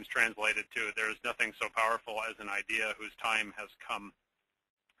oftentimes translated to, there is nothing so powerful as an idea whose time has come.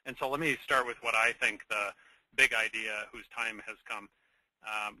 And so let me start with what I think the big idea whose time has come.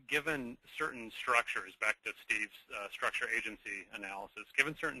 Given certain structures, back to Steve's structure agency analysis,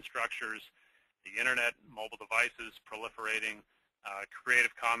 given certain structures, the internet, mobile devices proliferating,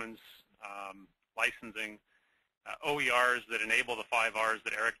 Creative Commons licensing, OERs that enable the 5 Rs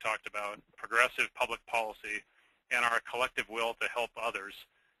that Eric talked about, progressive public policy, and our collective will to help others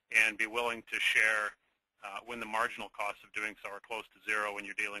and be willing to share when the marginal costs of doing so are close to zero when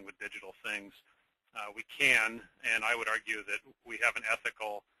you're dealing with digital things. We can, and I would argue that we have an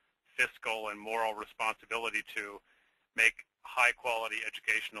ethical, fiscal, and moral responsibility to make high-quality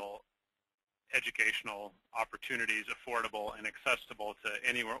educational opportunities affordable and accessible to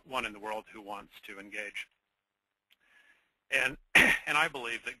anyone in the world who wants to engage. And I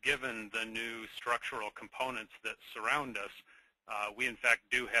believe that given the new structural components that surround us, we in fact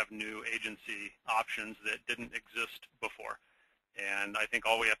do have new agency options that didn't exist before. And I think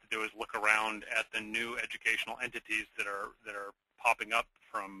all we have to do is look around at the new educational entities that are popping up,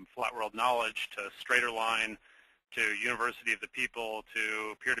 from Flat World Knowledge to Straighterline to University of the People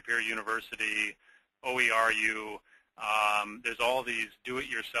to Peer-to-Peer University, OERU, There's all these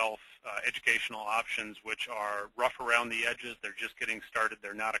do-it-yourself educational options which are rough around the edges. They're just getting started.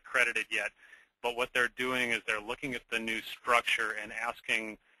 They're not accredited yet. But what they're doing is they're looking at the new structure and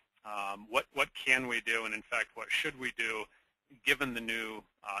asking what can we do, and in fact, what should we do given the new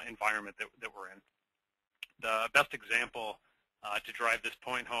environment that we're in. The best example to drive this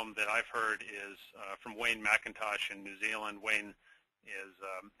point home that I've heard is from Wayne McIntosh in New Zealand. Wayne is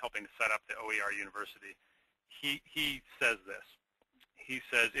helping to set up the OER University. He says this. He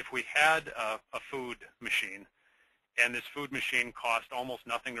says, if we had a food machine, and this food machine cost almost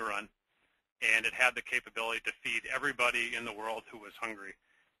nothing to run, and it had the capability to feed everybody in the world who was hungry,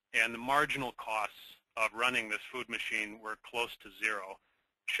 and the marginal costs of running this food machine were close to zero,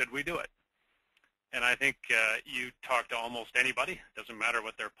 should we do it? And I think you talk to almost anybody, doesn't matter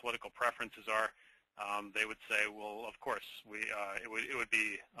what their political preferences are, they would say, well, of course, it would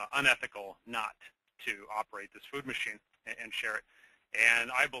be unethical not to operate this food machine and share it.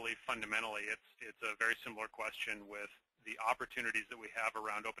 And I believe fundamentally it's a very similar question with the opportunities that we have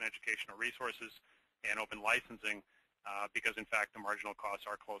around open educational resources and open licensing, because in fact the marginal costs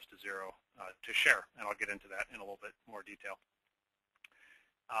are close to zero to share, and I'll get into that in a little bit more detail.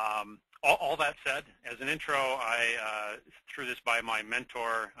 All that said, as an intro, I threw this by my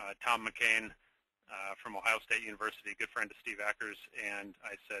mentor, Tom McCain from Ohio State University, good friend of Steve ACKER's, and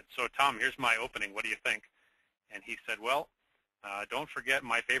I said, so Tom, here's my opening, what do you think? And he said, well, don't forget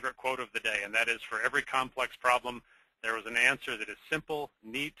my favorite quote of the day, and that is, for every complex problem, there was an answer that is simple,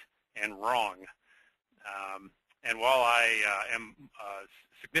 neat, and wrong. And while I am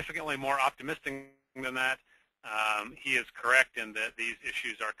significantly more optimistic than that, he is correct in that these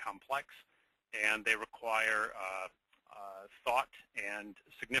issues are complex and they require thought and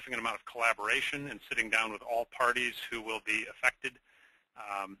significant amount of collaboration and sitting down with all parties who will be affected.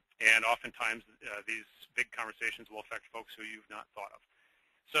 And oftentimes these big conversations will affect folks who you've not thought of.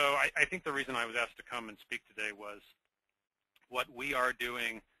 So I think the reason I was asked to come and speak today was what we are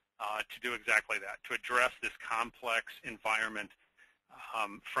doing to do exactly that, to address this complex environment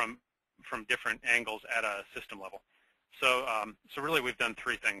from different angles at a system level. So, so really we've done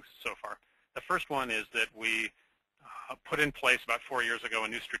three things so far. The first one is that we put in place about 4 years ago a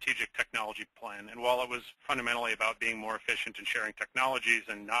new strategic technology plan. And while it was fundamentally about being more efficient in sharing technologies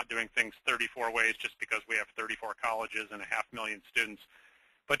and not doing things 34 ways just because we have 34 colleges and 500,000 students,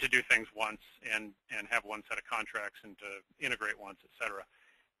 but to do things once and have one set of contracts and to integrate once, et cetera.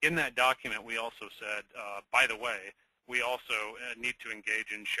 In that document, we also said, by the way, we also need to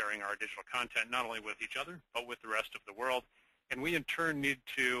engage in sharing our digital content, not only with each other, but with the rest of the world. And we, in turn, need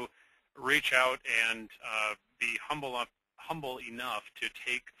to reach out and be humble enough to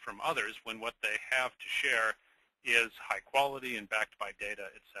take from others when what they have to share is high quality and backed by data,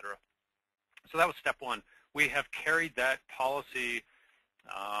 et cetera. So that was step one. We have carried that policy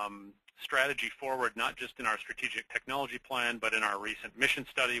strategy forward, not just in our strategic technology plan, but in our recent mission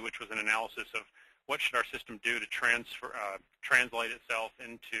study, which was an analysis of what should our system do to translate itself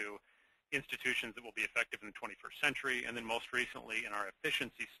into institutions that will be effective in the 21st century, and then most recently in our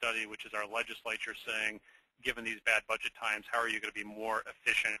efficiency study, which is our legislature saying, given these bad budget times, how are you going to be more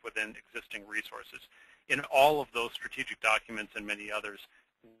efficient within existing resources? In all of those strategic documents and many others,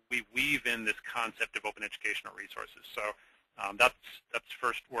 we weave in this concept of open educational resources. So that's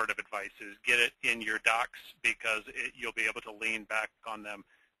first word of advice, is get it in your docs, because you'll be able to lean back on them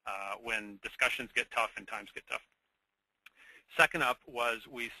when discussions get tough and times get tough. Second up was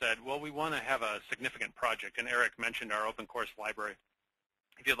we said, well, we want to have a significant project, and Eric mentioned our open course library.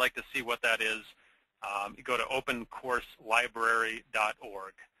 If you'd like to see what that is, you go to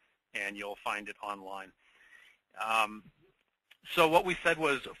opencourselibrary.org, and you'll find it online. So what we said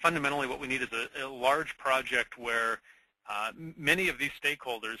was fundamentally what we need is a large project where many of these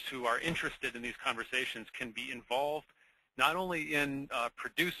stakeholders who are interested in these conversations can be involved not only in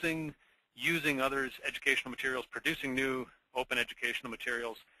producing, using others' educational materials, producing new open educational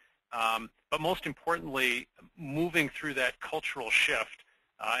materials, but most importantly, moving through that cultural shift.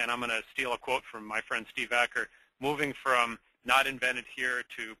 And I'm going to steal a quote from my friend Steve ACKER, moving from not invented here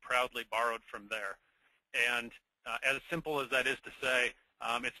to proudly borrowed from there. And as simple as that is to say,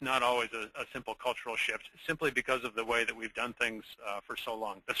 it's not always a simple cultural shift, simply because of the way that we've done things for so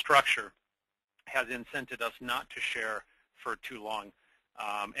long. The structure has incented us not to share for too long.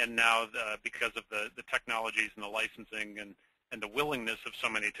 And now, because of the technologies and the licensing and the willingness of so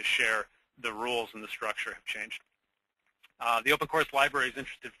many to share, the rules and the structure have changed. The Open Course Library is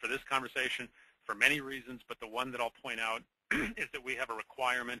interested for this conversation for many reasons, but the one that I'll point out is that we have a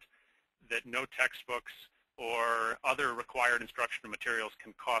requirement that no textbooks or other required instructional materials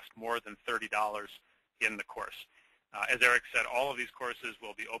can cost more than $30 in the course. As Eric said, all of these courses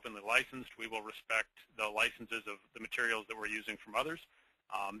will be openly licensed. We will respect the licenses of the materials that we're using from others.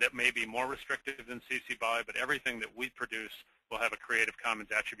 That may be more restrictive than CC BY, but everything that we produce will have a Creative Commons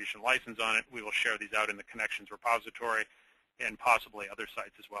attribution license on it. We will share these out in the Connections repository and possibly other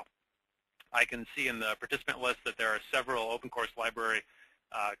sites as well. I can see in the participant list that there are several open course library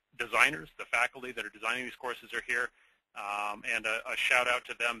designers. The faculty that are designing these courses are here, and a shout out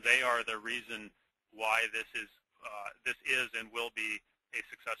to them. They are the reason why this is and will be a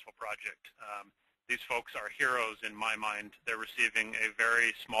successful project. These folks are heroes in my mind. They're receiving a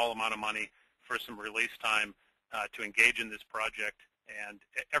very small amount of money for some release time to engage in this project, and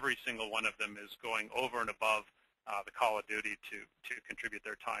every single one of them is going over and above the call of duty to contribute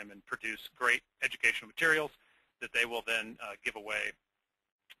their time and produce great educational materials that they will then give away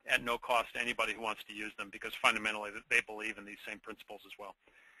at no cost to anybody who wants to use them, because fundamentally they believe in these same principles as well.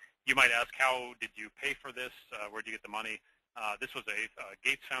 You might ask, how did you pay for this? Where did you get the money? This was a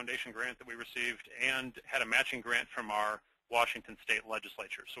Gates Foundation grant that we received and had a matching grant from our Washington State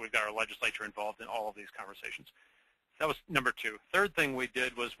legislature. So we've got our legislature involved in all of these conversations. That was number two. Third thing we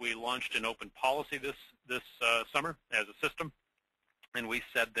did was we launched an open policy this summer as a system, and we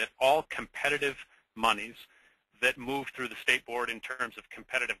said that all competitive monies that move through the state board in terms of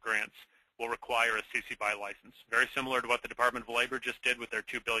competitive grants will require a CC BY license. Very similar to what the Department of Labor just did with their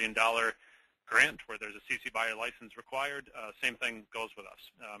 $2 billion grant, where there's a CC BY license required. Same thing goes with us.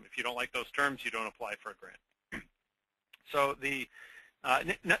 If you don't like those terms, you don't apply for a grant. So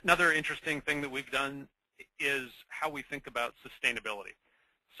another interesting thing that we've done is how we think about sustainability.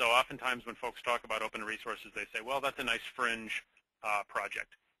 So oftentimes when folks talk about open resources, they say, well, that's a nice fringe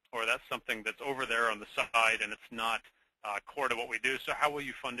project, or that's something that's over there on the side and it's not core to what we do, so how will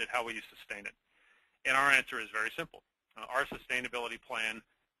you fund it, how will you sustain it? And our answer is very simple. Our sustainability plan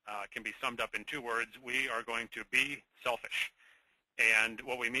can be summed up in 2 words. We are going to be selfish. And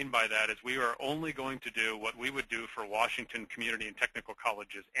what we mean by that is we are only going to do what we would do for Washington community and technical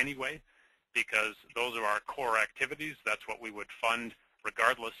colleges anyway, because those are our core activities. That's what we would fund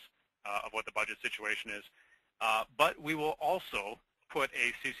regardless of what the budget situation is. But we will also put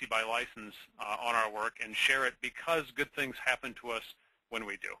a CC BY license on our work and share it, because good things happen to us when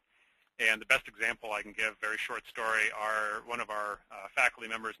we do. And the best example I can give, very short story, are one of our faculty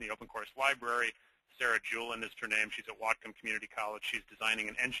members in the open course library, Sarah Julin is her name. She's at Whatcom Community College. She's designing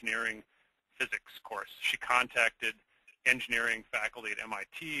an engineering physics course. She contacted engineering faculty at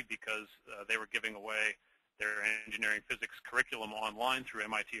MIT because they were giving away their engineering physics curriculum online through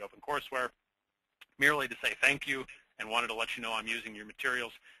MIT OpenCourseWare, merely to say thank you and wanted to let you know I'm using your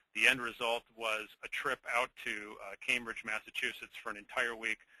materials. The end result was a trip out to Cambridge, Massachusetts for an entire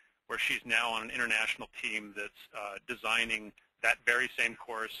week, where she's now on an international team that's designing that very same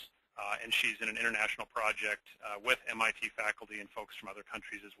course, and she's in an international project with MIT faculty and folks from other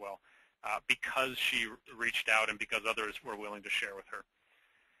countries as well, because she reached out and because others were willing to share with her.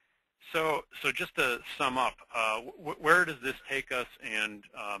 So just to sum up, where does this take us? And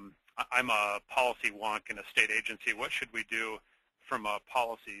I'm a policy wonk in a state agency. What should we do from a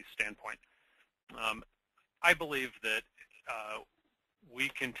policy standpoint? I believe that we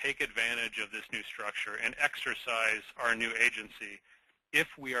can take advantage of this new structure and exercise our new agency if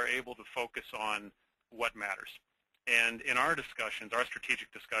we are able to focus on what matters. And in our discussions, our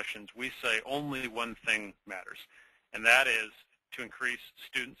strategic discussions, we say only one thing matters, and that is to increase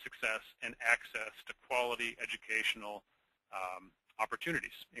student success and access to quality educational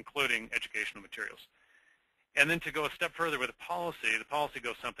opportunities, including educational materials. And then to go a step further with the policy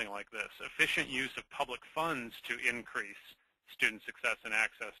goes something like this: efficient use of public funds to increase student success and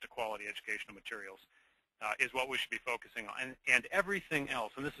access to quality educational materials is what we should be focusing on. And everything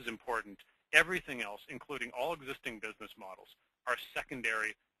else, and this is important, everything else, including all existing business models, are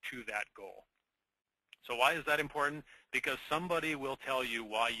secondary to that goal. So why is that important? Because somebody will tell you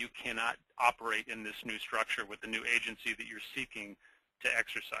why you cannot operate in this new structure with the new agency that you're seeking to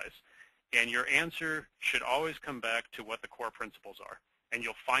exercise. And your answer should always come back to what the core principles are. And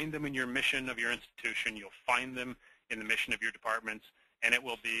you'll find them in your mission of your institution. You'll find them in the mission of your departments. And it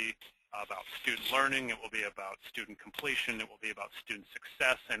will be about student learning. It will be about student completion. It will be about student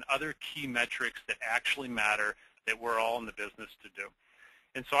success and other key metrics that actually matter, that we're all in the business to do.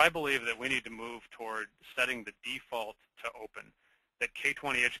 And so I believe that we need to move toward setting the default to open, that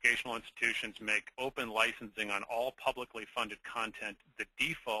K-20 educational institutions make open licensing on all publicly funded content the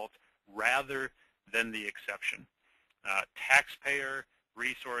default rather than the exception. Taxpayer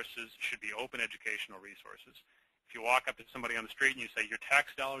resources should be open educational resources. If you walk up to somebody on the street and you say, your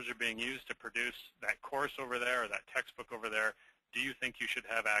tax dollars are being used to produce that course over there or that textbook over there, do you think you should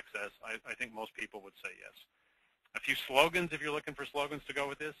have access? I think most people would say yes. A few slogans, if you're looking for slogans to go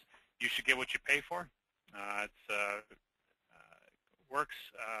with this. You should get what you pay for. Works,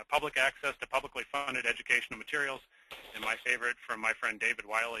 public access to publicly funded educational materials. And my favorite from my friend David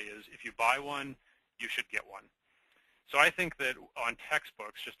Wiley is, if you buy one, you should get one. So I think that on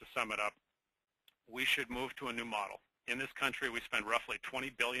textbooks, just to sum it up, we should move to a new model. In this country, we spend roughly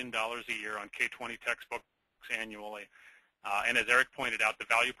 $20 billion a year on K-20 textbooks annually. And as Eric pointed out, the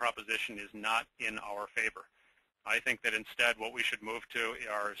value proposition is not in our favor. I think that instead what we should move to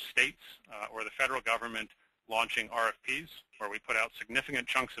are states or the federal government launching RFPs, where we put out significant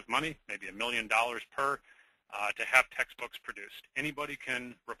chunks of money, maybe $1 million per, to have textbooks produced. Anybody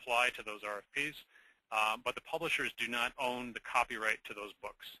can reply to those RFPs, but the publishers do not own the copyright to those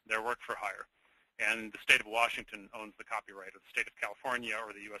books. They're work for hire. And the state of Washington owns the copyright, or the state of California,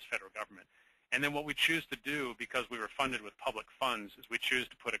 or the U.S. federal government. And then what we choose to do, because we were funded with public funds, is we choose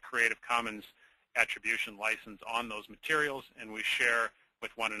to put a Creative Commons attribution license on those materials, and we share with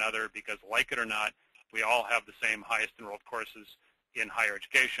one another because, like it or not, we all have the same highest enrolled courses in higher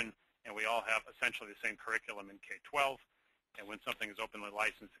education, and we all have essentially the same curriculum in K-12. And when something is openly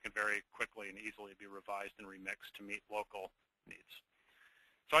licensed, it can very quickly and easily be revised and remixed to meet local needs.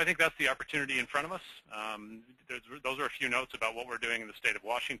 So I think that's the opportunity in front of us. Those are a few notes about what we're doing in the state of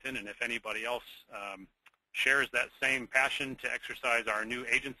Washington, and if anybody else shares that same passion to exercise our new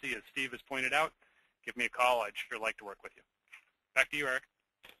agency, as Steve has pointed out, give me a call. I'd sure like to work with you. Back to you, Eric.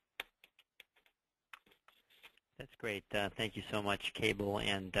 That's great. Thank you so much, Cable,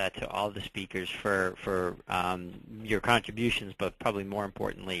 and to all the speakers for your contributions, but probably more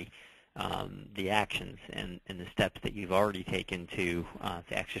importantly, the actions and the steps that you've already taken to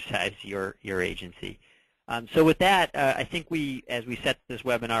exercise your agency. So with that, I think as we set this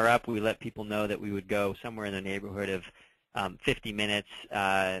webinar up, we let people know that we would go somewhere in the neighborhood of 50 minutes,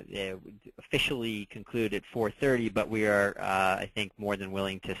 officially conclude at 4:30, but we are, I think, more than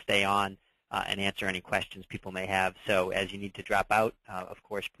willing to stay on and answer any questions people may have. So as you need to drop out, of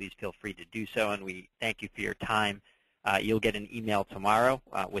course, please feel free to do so, and we thank you for your time. You'll get an email tomorrow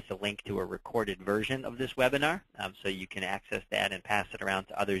with a link to a recorded version of this webinar, so you can access that and pass it around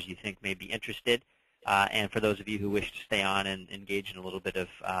to others you think may be interested. And for those of you who wish to stay on and engage in a little bit of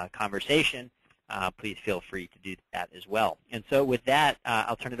conversation, please feel free to do that as well. And so with that,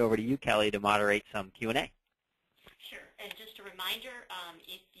 I'll turn it over to you, Kelly, to moderate some Q&A. Sure. And just a reminder,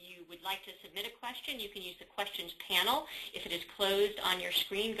 if you would like to submit a question, you can use the questions panel. If it is closed on your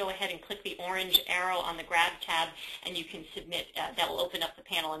screen, go ahead and click the orange arrow on the grab tab, and you can submit. That will open up the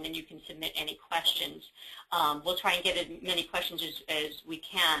panel, and then you can submit any questions. We'll try and get as many questions as we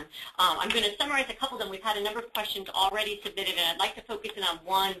can. I'm going to summarize a couple of them. We've had a number of questions already submitted, and I'd like to focus in on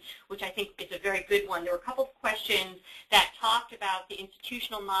one, which I think is a very good one. There were a couple of questions that talked about the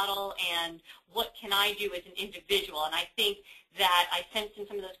institutional model and what can I do as an individual, and I think that I sensed in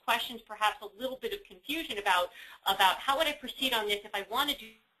some of those questions perhaps a little bit of confusion about how would I proceed on this if I wanted to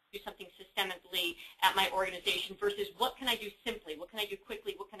do something systemically at my organization versus what can I do simply, what can I do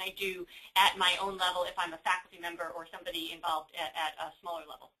quickly, what can I do at my own level if I'm a faculty member or somebody involved at a smaller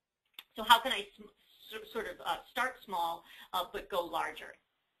level. So how can I sort of start small but go larger?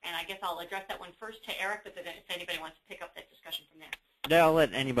 And I guess I'll address that one first to Eric, but then if anybody wants to pick up that discussion from there. Yeah, I'll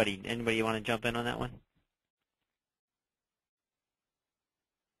let anybody want to jump in on that one?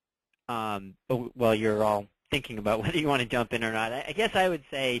 Well, you're all thinking about whether you want to jump in or not. I guess I would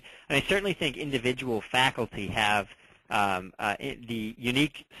say, and I certainly think individual faculty have sit in the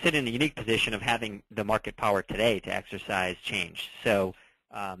unique position of having the market power today to exercise change. So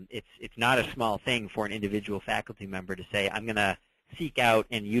it's not a small thing for an individual faculty member to say, I'm going to seek out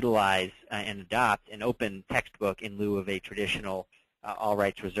and utilize and adopt an open textbook in lieu of a traditional all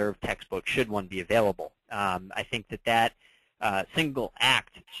rights reserved textbook should one be available. I think that single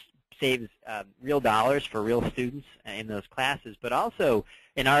act saves real dollars for real students in those classes, but also,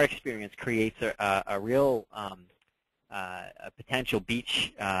 in our experience, creates a real potential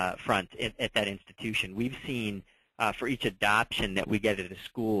beach front at that institution. We've seen for each adoption that we get at a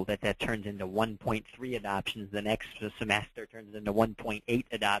school that turns into 1.3 adoptions. The next semester turns into 1.8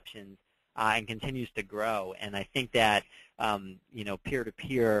 adoptions and continues to grow. And I think that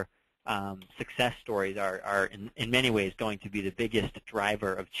peer-to-peer success stories are in many ways going to be the biggest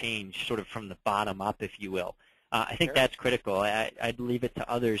driver of change, sort of from the bottom up, if you will. I think that's critical. I'd leave it to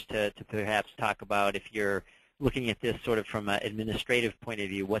others to perhaps talk about, if you're looking at this sort of from an administrative point of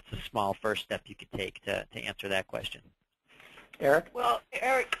view, what's the small first step you could take to answer that question? Eric? Well,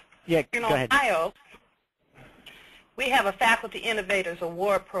 Eric, yeah, in go ahead. Ohio, we have a Faculty Innovators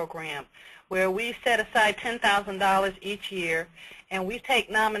Award program where we set aside $10,000 each year, and we take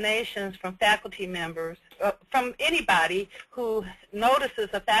nominations from faculty members, from anybody who notices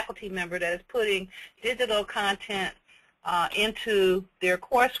a faculty member that is putting digital content into their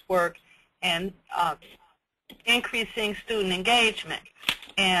coursework and increasing student engagement.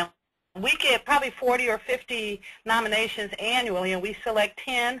 And we get probably 40 or 50 nominations annually, and we select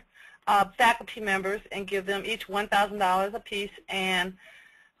 10 faculty members and give them each $1,000 apiece and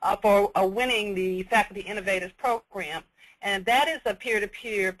for winning the Faculty Innovators Program. And that is a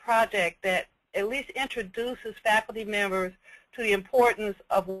peer-to-peer project that at least introduces faculty members to the importance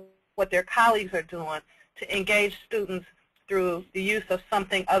of what their colleagues are doing to engage students through the use of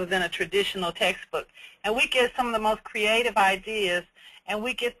something other than a traditional textbook. And we get some of the most creative ideas, and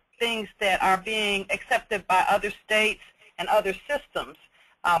we get things that are being accepted by other states and other systems.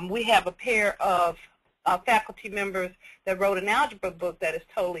 We have a pair of faculty members that wrote an algebra book that is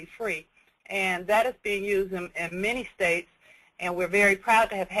totally free, and that is being used in many states, and we're very proud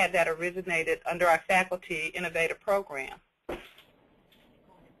to have had that originated under our Faculty Innovator Program.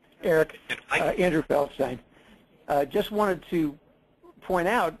 Eric, Andrew Feldstein. Just wanted to point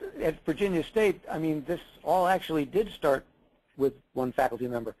out at Virginia State, I mean, this all actually did start with one faculty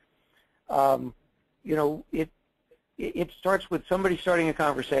member. You know, it starts with somebody starting a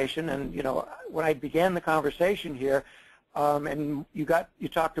conversation, and you know, when I began the conversation here, and you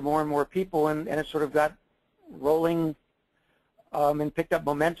talked to more and more people, and it sort of got rolling and picked up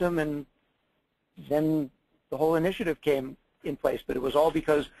momentum, and then the whole initiative came in place. But it was all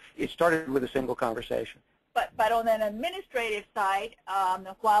because it started with a single conversation. But on an administrative side,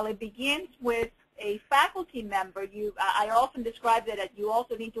 while it begins with a faculty member, I often describe it as you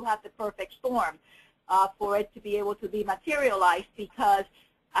also need to have the perfect storm for it to be able to be materialized, because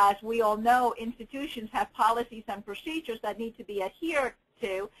as we all know, institutions have policies and procedures that need to be adhered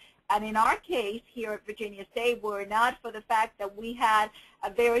to. And in our case here at Virginia State, were it not for the fact that we had a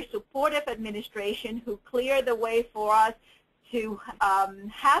very supportive administration who cleared the way for us to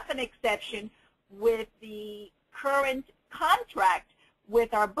have an exception with the current contract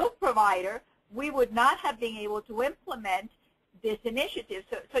with our book provider, we would not have been able to implement this initiative.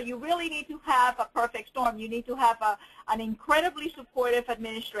 So you really need to have a perfect storm. You need to have an incredibly supportive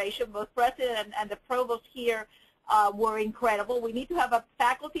administration. Both president and the provost here were incredible. We need to have a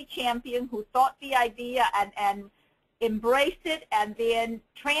faculty champion who thought the idea and embraced it, and then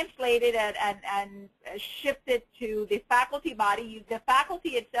translated and shipped it to the faculty body. The faculty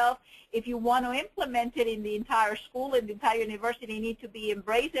itself, if you want to implement it in the entire school, in the entire university, need to be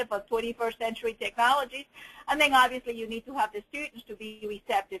embracive of 21st century technologies. And then obviously you need to have the students to be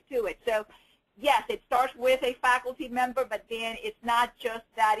receptive to it. So yes, it starts with a faculty member, but then it's not just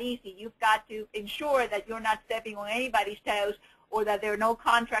that easy. You've got to ensure that you're not stepping on anybody's toes, or that there are no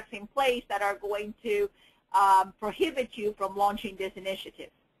contracts in place that are going to prohibit you from launching this initiative.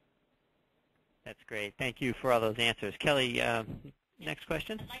 That's great. Thank you for all those answers. Kelly, next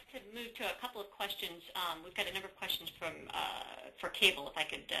question. I'd like to move to a couple of questions. We've got a number of questions for Cable, if I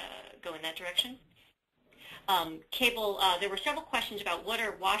could go in that direction. Cable, there were several questions about what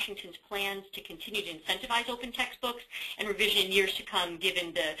are Washington's plans to continue to incentivize open textbooks and revision in years to come,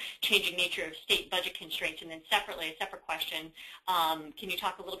 given the changing nature of state budget constraints. And then separately, a separate question, can you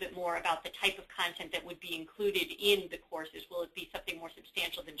talk a little bit more about the type of content that would be included in the courses? Will it be something more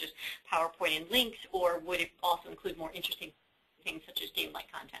substantial than just PowerPoint and links, or would it also include more interesting things such as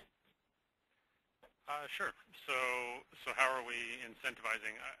game-like content? Sure. So how are we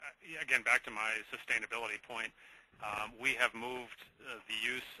incentivizing? Again, back to my sustainability point, we have moved the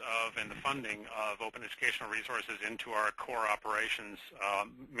use of and the funding of open educational resources into our core operations,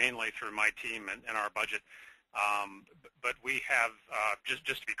 mainly through my team and our budget. But we have,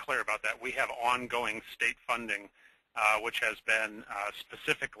 just to be clear about that, we have ongoing state funding, which has been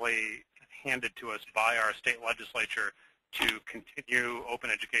specifically handed to us by our state legislature to continue open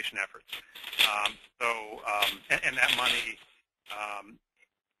education efforts. And that money,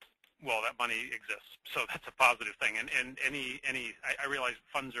 well, that money exists, so that's a positive thing. And I realize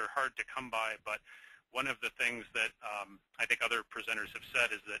funds are hard to come by, but one of the things that I think other presenters have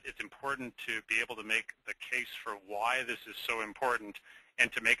said is that it's important to be able to make the case for why this is so important,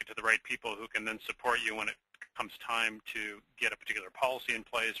 and to make it to the right people who can then support you when it comes time to get a particular policy in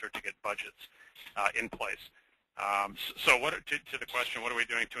place or to get budgets in place. So to the question, what are we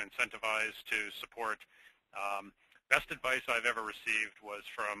doing to incentivize, to support? Best advice I've ever received was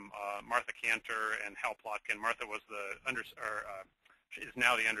from Martha Cantor and Hal Plotkin. Martha was is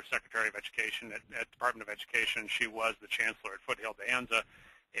now the Undersecretary of Education at Department of Education. She was the Chancellor at Foothill de Anza,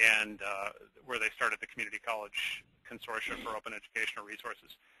 and where they started the community college consortia for open educational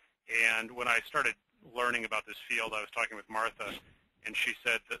resources. And when I started learning about this field, I was talking with Martha, and she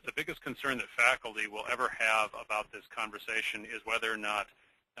said that the biggest concern that faculty will ever have about this conversation is whether or not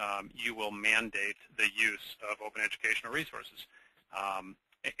you will mandate the use of open educational resources,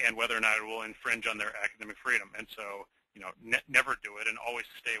 and whether or not it will infringe on their academic freedom. And so, you know, never do it, and always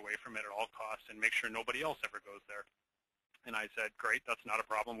stay away from it at all costs, and make sure nobody else ever goes there. And I said, great, that's not a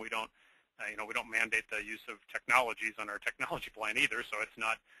problem. We don't, we don't mandate the use of technologies on our technology plan either, so it's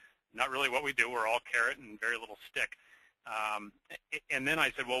not really what we do. We're all carrot and very little stick. And then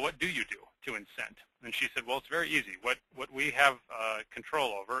I said, well, what do you do to incent? And she said, well, it's very easy. What we have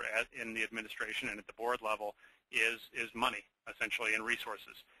control over in the administration and at the board level is money, essentially, and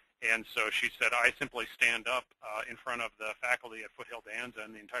resources. And so she said, I simply stand up in front of the faculty at Foothill Danza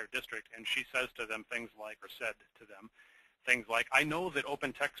and the entire district, and she says to them things like, or said to them, things like, I know that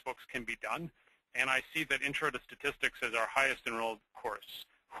open textbooks can be done, and I see that Intro to Statistics is our highest enrolled course.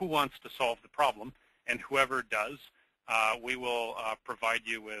 Who wants to solve the problem? And whoever does, we will provide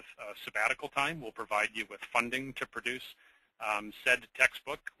you with sabbatical time. We'll provide you with funding to produce said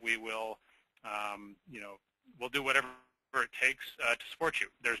textbook. We will, we'll do whatever it takes to support you.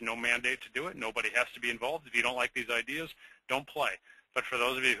 There's no mandate to do it. Nobody has to be involved. If you don't like these ideas, don't play. But for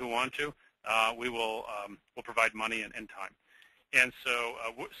those of you who want to, we'll provide money and time. And so,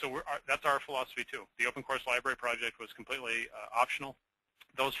 that's our philosophy too. The Open Course Library Project was completely optional.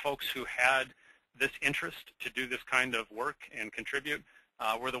 Those folks who had this interest to do this kind of work and contribute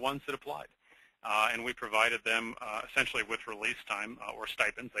were the ones that applied. And we provided them essentially with release time or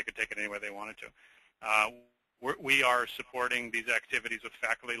stipends. They could take it any way they wanted to. We are supporting these activities with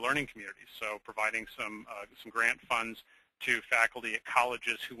faculty learning communities, so providing some grant funds to faculty at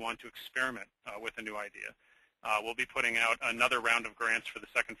colleges who want to experiment with a new idea. We'll be putting out another round of grants for the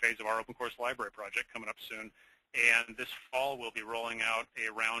second phase of our Open Course Library project coming up soon. And this fall, we'll be rolling out a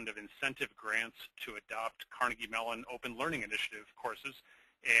round of incentive grants to adopt Carnegie Mellon Open Learning Initiative courses.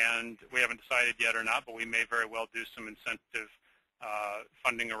 And we haven't decided yet or not, but we may very well do some incentive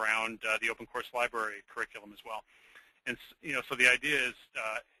funding around the Open Course Library curriculum as well. And so the idea is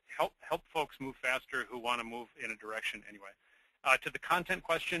help folks move faster who want to move in a direction anyway. To the content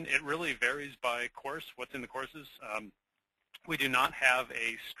question, it really varies by course, what's in the courses. We do not have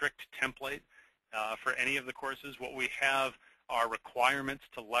a strict template for any of the courses. What we have are requirements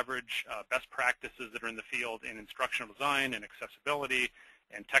to leverage best practices that are in the field in instructional design and accessibility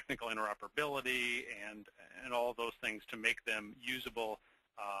and technical interoperability and all of those things to make them usable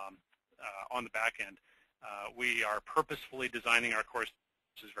on the back end. We are purposefully designing our courses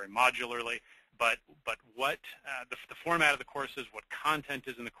very modularly, but what the format of the courses, what content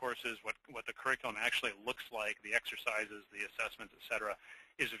is in the courses, what the curriculum actually looks like, the exercises, the assessments, et cetera,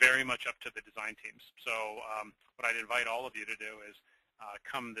 is very much up to the design teams. So what I'd invite all of you to do is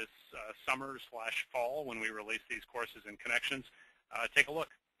come this summer/fall when we release these courses and connections, take a look.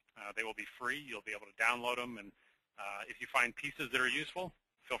 They will be free. You'll be able to download them. And if you find pieces that are useful,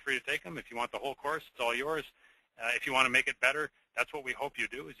 feel free to take them. If you want the whole course, it's all yours. If you want to make it better, that's what we hope you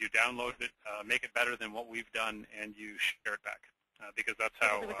do, is you download it, make it better than what we've done, and you share it back. Because that's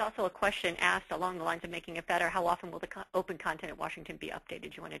how... There was also a question asked along the lines of making it better. How often will the open content at Washington be updated?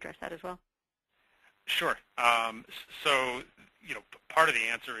 Do you want to address that as well? Sure. So, part of the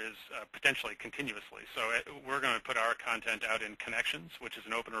answer is potentially continuously. So we're going to put our content out in Connections, which is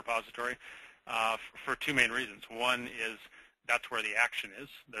an open repository, for two main reasons. One is that's where the action is.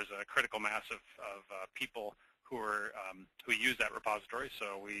 There's a critical mass of people who use that repository,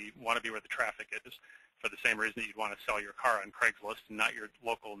 so we want to be where the traffic is, for the same reason that you'd want to sell your car on Craigslist and not your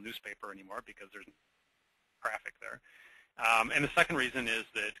local newspaper anymore, because there's traffic there. And the second reason is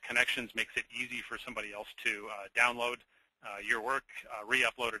that Connections makes it easy for somebody else to download your work,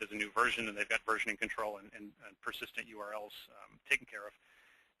 re-upload it as a new version, and they've got versioning control and persistent URLs taken care of.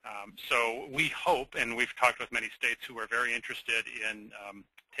 So we hope, and we've talked with many states who are very interested in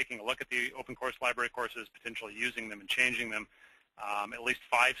taking a look at the Open Course Library courses, potentially using them and changing them. At least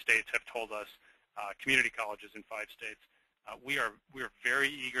 5 states have told us, community colleges in 5 states. We are very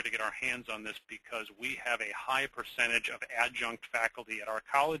eager to get our hands on this because we have a high percentage of adjunct faculty at our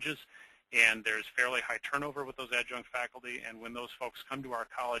colleges, and there's fairly high turnover with those adjunct faculty, and when those folks come to our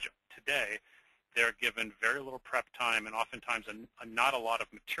college today, they're given very little prep time and oftentimes not a lot of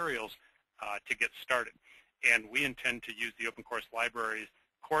materials to get started. And we intend to use the Open Course Library's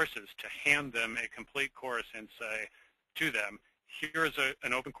courses to hand them a complete course and say to them, here's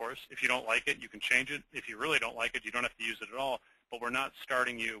an open course. If you don't like it, you can change it. If you really don't like it, you don't have to use it at all, but we're not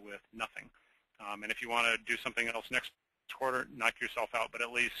starting you with nothing. And if you want to do something else next quarter, knock yourself out, but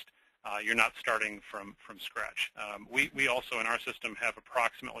at least you're not starting from scratch. We also in our system have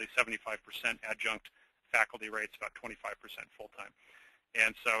approximately 75% adjunct faculty rates, about 25% full-time.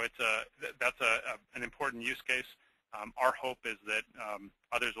 And so that's an important use case. Our hope is that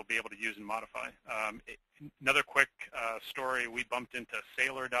others will be able to use and modify. Another quick story, we bumped into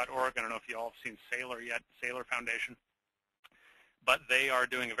Sailor.org. I don't know if you all have seen Sailor yet, Sailor Foundation. But they are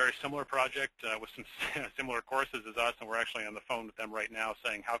doing a very similar project with some similar courses as us, and we're actually on the phone with them right now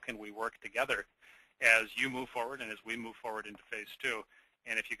saying, how can we work together as you move forward and as we move forward into phase 2.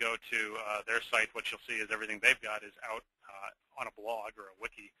 And if you go to their site, what you'll see is everything they've got is out on a blog or a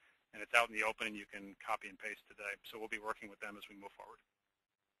wiki, and it's out in the open, and you can copy and paste today. So we'll be working with them as we move forward.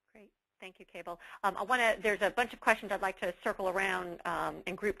 Great. Thank you, Cable. There's a bunch of questions I'd like to circle around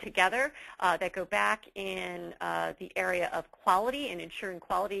and group together that go back in the area of quality and ensuring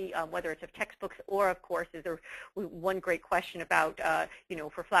quality, whether it's of textbooks or of courses. There's one great question about,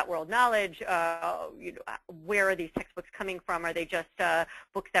 for Flat World Knowledge, where are these textbooks coming from? Are they just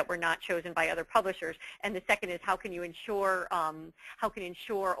books that were not chosen by other publishers? And the second is, how can you ensure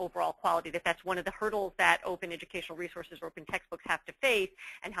overall quality? That's one of the hurdles that open educational resources or open textbooks have to face,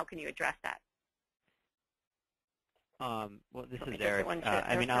 and how can you address that? Well, this is Eric.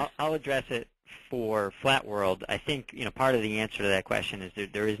 I'll address it for Flat World. I think part of the answer to that question is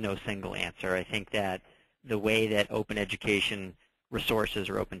there is no single answer. I think that the way that open education resources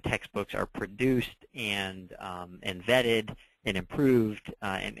or open textbooks are produced and vetted and improved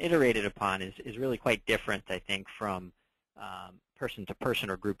and iterated upon is really quite different, I think, from person to person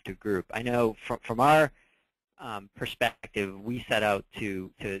or group to group. I know from our perspective, we set out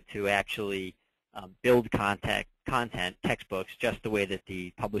to actually build content, textbooks, just the way that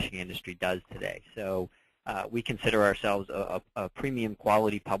the publishing industry does today. So we consider ourselves a premium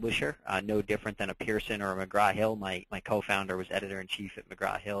quality publisher, no different than a Pearson or a McGraw-Hill. My co-founder was editor-in-chief at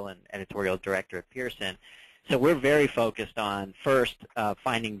McGraw-Hill and editorial director at Pearson. So we're very focused on, first,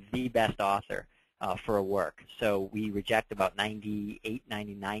 finding the best author for a work. So we reject about 98,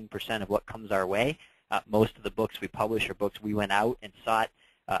 99% of what comes our way. Most of the books we publish are books we went out and sought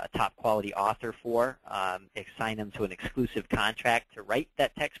a top quality author for, assign them to an exclusive contract to write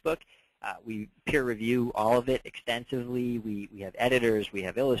that textbook. We peer review all of it extensively. We have editors, we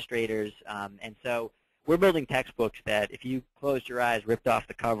have illustrators, and so we're building textbooks that if you closed your eyes, ripped off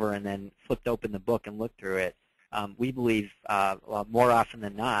the cover, and then flipped open the book and looked through it, we believe more often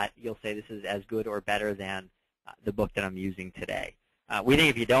than not, you'll say this is as good or better than the book that I'm using today. We think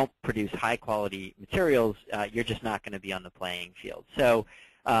if you don't produce high-quality materials, you're just not going to be on the playing field. So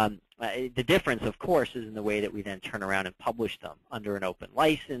the difference, of course, is in the way that we then turn around and publish them under an open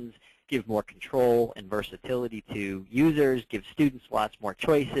license, give more control and versatility to users, give students lots more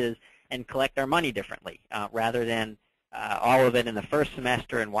choices, and collect our money differently, rather than all of it in the first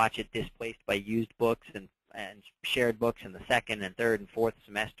semester and watch it displaced by used books and shared books in the second and third and fourth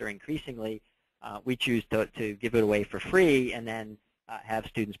semester increasingly. We choose to give it away for free and then have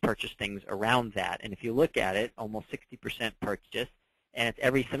students purchase things around that. And if you look at it, almost 60% purchase, and it's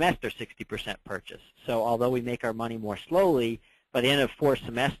every semester 60% purchase. So although we make our money more slowly, by the end of 4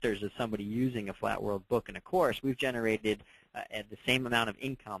 semesters of somebody using a Flat World book in a course, we've generated the same amount of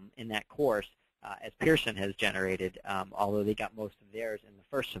income in that course as Pearson has generated, although they got most of theirs in the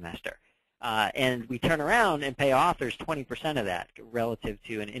first semester. And we turn around and pay authors 20% of that relative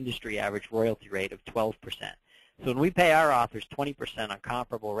to an industry average royalty rate of 12%. So when we pay our authors 20% on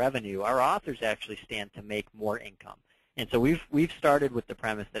comparable revenue, our authors actually stand to make more income. And so we've started with the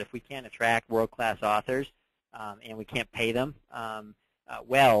premise that if we can't attract world-class authors and we can't pay them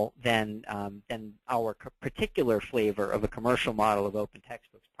well, then our particular flavor of a commercial model of open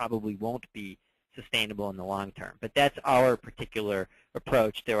textbooks probably won't be sustainable in the long term. But that's our particular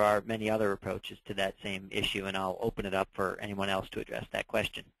approach. There are many other approaches to that same issue, and I'll open it up for anyone else to address that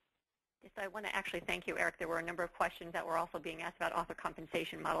question. Yes, I want to actually thank you, Eric. There were a number of questions that were also being asked about author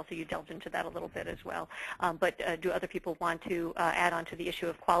compensation models, so you delved into that a little bit as well. But do other people want to add on to the issue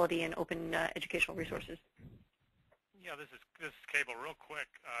of quality and open educational resources? Yeah, this is Cable. Real quick,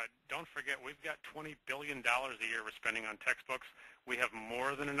 don't forget we've got $20 billion a year we're spending on textbooks. We have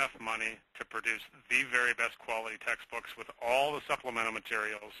more than enough money to produce the very best quality textbooks with all the supplemental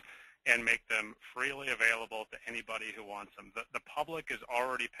materials and make them freely available to anybody who wants them. The public is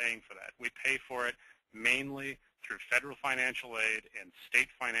already paying for that. We pay for it mainly through federal financial aid and state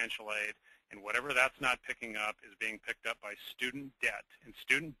financial aid, and whatever that's not picking up is being picked up by student debt. And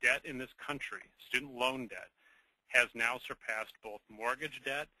student debt in this country, student loan debt, has now surpassed both mortgage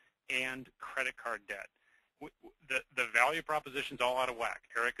debt and credit card debt. The value proposition's all out of whack.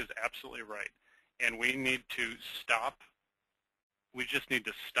 Eric is absolutely right. And we need to stop We just need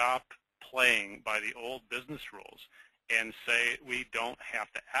to stop playing by the old business rules and say we don't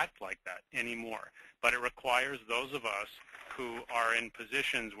have to act like that anymore. But it requires those of us who are in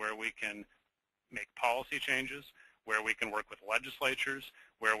positions where we can make policy changes, where we can work with legislatures,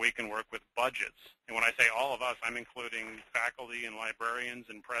 where we can work with budgets. And when I say all of us, I'm including faculty and librarians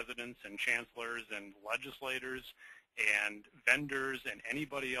and presidents and chancellors and legislators and vendors and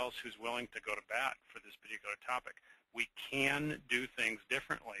anybody else who's willing to go to bat for this particular topic. We can do things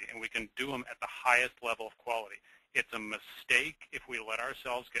differently, and we can do them at the highest level of quality. It's a mistake if we let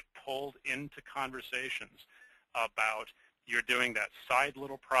ourselves get pulled into conversations about you're doing that side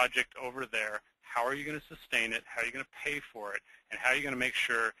little project over there. How are you going to sustain it? How are you going to pay for it? And how are you going to make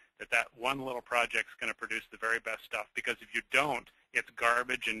sure that that one little project is going to produce the very best stuff? Because if you don't, it's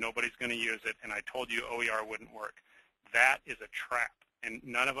garbage and nobody's going to use it, and I told you OER wouldn't work. That is a trap, and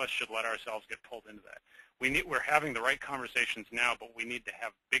none of us should let ourselves get pulled into that. We're having the right conversations now, but we need to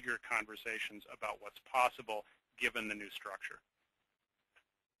have bigger conversations about what's possible given the new structure.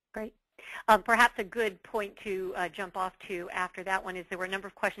 Great. Perhaps a good point to jump off to after that one is there were a number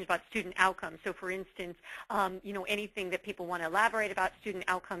of questions about student outcomes. So, for instance, anything that people want to elaborate about student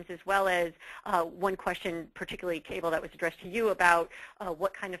outcomes, as well as one question, particularly, Cable, that was addressed to you about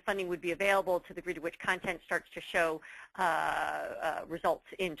what kind of funding would be available to the degree to which content starts to show results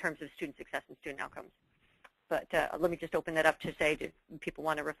in terms of student success and student outcomes. But let me just open that up to say, do people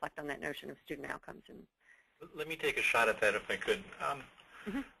want to reflect on that notion of student outcomes? And let me take a shot at that if I could.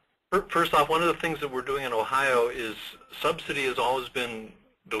 First off, one of the things that we're doing in Ohio is subsidy has always been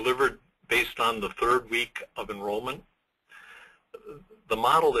delivered based on the third week of enrollment. The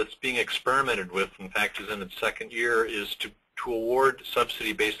model that's being experimented with, in fact, is in its second year, is to award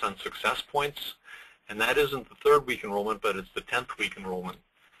subsidy based on success points. And that isn't the third week enrollment, but it's the 10th week enrollment.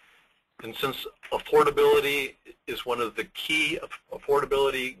 And since affordability is one of the key of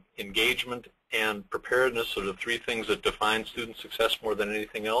affordability, engagement, and preparedness are the three things that define student success more than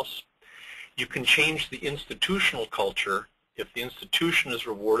anything else, you can change the institutional culture if the institution is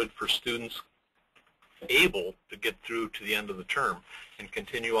rewarded for students able to get through to the end of the term and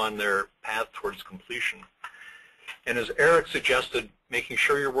continue on their path towards completion. And as Eric suggested, making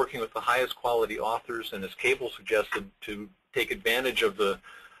sure you're working with the highest quality authors, and as Cable suggested, to take advantage of the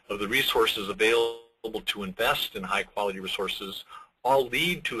resources available to invest in high quality resources, all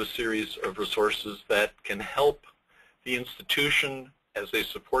lead to a series of resources that can help the institution, as they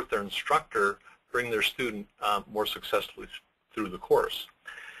support their instructor, bring their student more successfully through the course.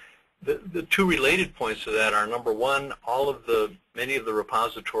 The two related points to that are, number one, many of the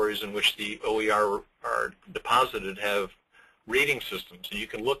repositories in which the OER are deposited have rating systems, and you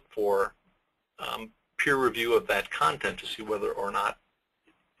can look for peer review of that content to see whether or not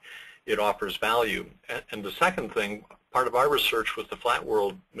it offers value. And the second thing, part of our research with the Flat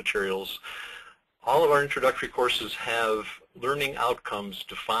World materials, all of our introductory courses have learning outcomes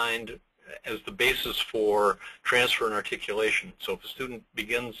defined as the basis for transfer and articulation. So if a student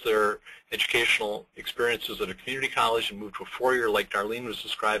begins their educational experiences at a community college and move to a four-year, like Darlene was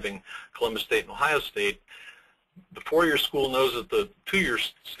describing, Columbus State and Ohio State, the four-year school knows that the two-year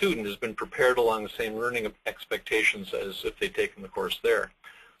student has been prepared along the same learning expectations as if they'd taken the course there.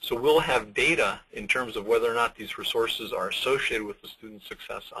 So we'll have data in terms of whether or not these resources are associated with the student's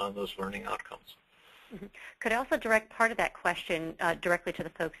success on those learning outcomes. Could I also direct part of that question directly to the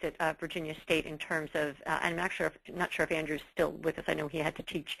folks at Virginia State in terms of, I'm not sure if Andrew's still with us. I know he had to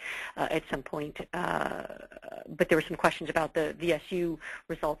teach at some point, but there were some questions about the VSU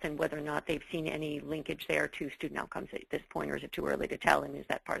results and whether or not they've seen any linkage there to student outcomes at this point, or is it too early to tell, and is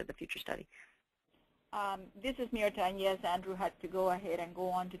that part of the future study? This is Mirta, and yes, Andrew had to go ahead and go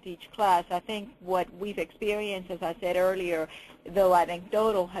on to teach class. I think what we've experienced, as I said earlier, though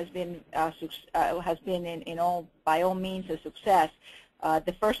anecdotal, has been by all means a success.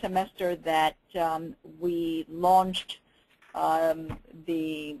 The first semester that we launched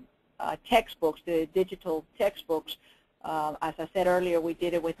the textbooks, the digital textbooks, as I said earlier, we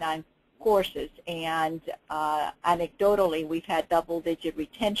did it with 9 courses, and anecdotally, we've had double-digit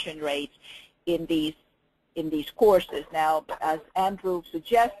retention rates in these courses. Now, as Andrew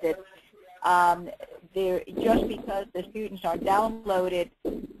suggested, just because the students are downloaded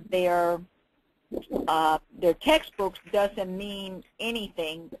their textbooks doesn't mean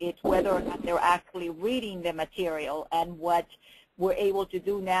anything. It's whether or not they're actually reading the material, and what we're able to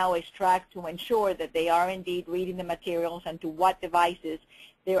do now is track to ensure that they are indeed reading the materials and to what devices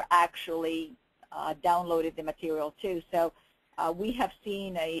they're actually downloaded the material to. So we have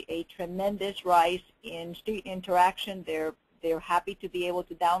seen a tremendous rise in student interaction. They're happy to be able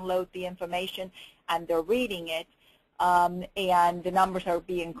to download the information, and they're reading it. and the numbers are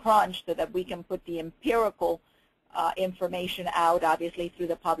being crunched so that we can put the empirical information out, obviously through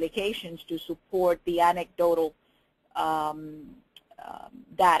the publications, to support the anecdotal data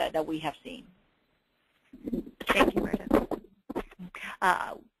that we have seen. Thank you, Meredith.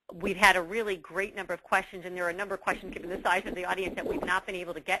 We've had a really great number of questions, and there are a number of questions given the size of the audience that we've not been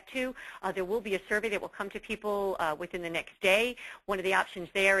able to get to. There will be a survey that will come to people within the next day. One of the options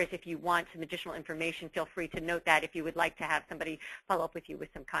there is if you want some additional information, feel free to note that if you would like to have somebody follow up with you with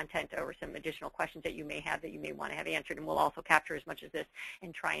some content or some additional questions that you may have that you may want to have answered, and we'll also capture as much as this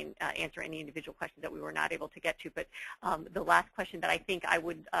and try and answer any individual questions that we were not able to get to. But the last question that I think I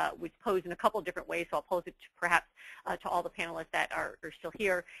would pose in a couple of different ways, so I'll pose it perhaps to all the panelists that are still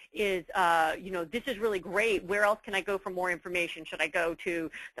here, is, this is really great. Where else can I go for more information? Should I go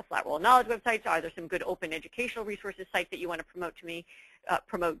to the Flat World Knowledge websites? Are there some good open educational resources sites that you want to promote to me?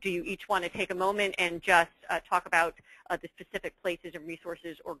 Do you each want to take a moment and just talk about the specific places and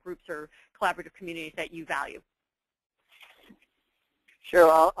resources or groups or collaborative communities that you value?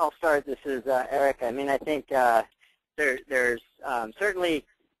 Sure, I'll start. This is Eric. I mean, I think there's certainly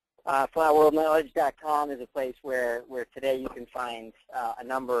flatworldknowledge.com is a place where today you can find a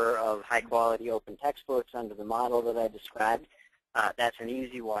number of high-quality open textbooks under the model that I described. That's an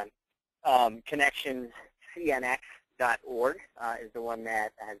easy one. Connectionscnx.org is the one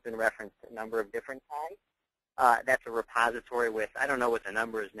that has been referenced a number of different times. That's a repository with, I don't know what the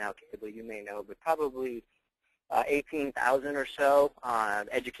number is now, Cable, you may know, but probably 18,000 or so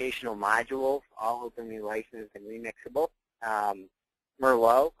educational modules, all openly licensed and remixable.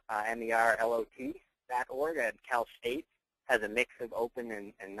 Merlot, MERLOT.org at Cal State has a mix of open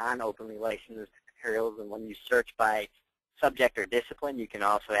and non-openly licensed materials, and when you search by subject or discipline, you can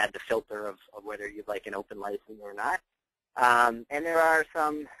also add the filter of whether you'd like an open license or not. And there are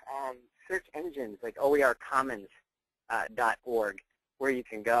some search engines like OERcommons.org where you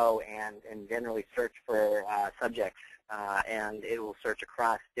can go and generally search for subjects, and it will search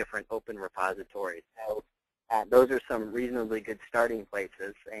across different open repositories. So those are some reasonably good starting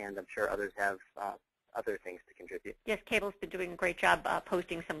places, and I'm sure others have other things to contribute. Yes, Cable's been doing a great job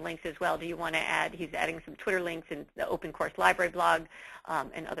posting some links as well. Do you want to add? He's adding some Twitter links and the Open Course Library blog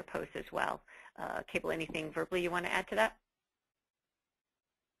and other posts as well. Cable, anything verbally you want to add to that?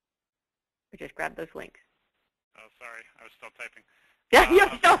 Or just grab those links? Oh, sorry, I was still typing. Yeah,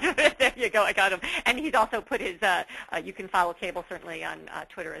 there you go. I got him. And he's also put his, you can follow Cable certainly on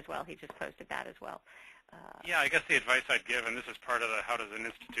Twitter as well. He just posted that as well. Yeah, I guess the advice I'd give, and this is part of the how does an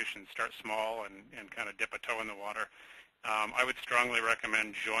institution start small and kind of dip a toe in the water, I would strongly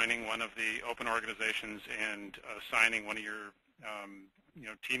recommend joining one of the open organizations and assigning one of your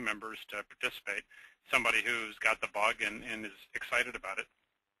team members to participate, somebody who's got the bug and is excited about it.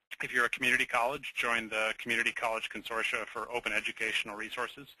 If you're a community college, join the Community College Consortia for Open Educational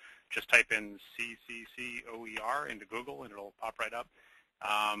Resources. Just type in CCCOER into Google and it'll pop right up.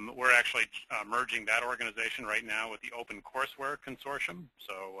 We're actually merging that organization right now with the Open Courseware Consortium,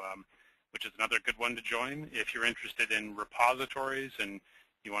 which is another good one to join. If you're interested in repositories and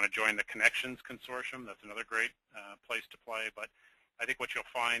you want to join the Connections Consortium, that's another great place to play. But I think what you'll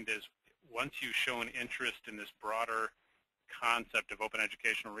find is once you've shown interest in this broader concept of open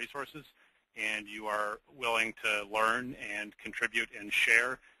educational resources and you are willing to learn and contribute and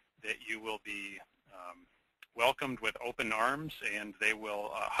share, that you will be welcomed with open arms, and they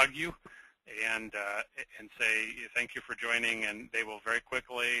will hug you and say thank you for joining, and they will very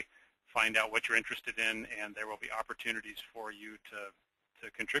quickly find out what you're interested in, and there will be opportunities for you to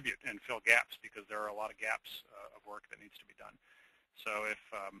contribute and fill gaps, because there are a lot of gaps of work that needs to be done. So if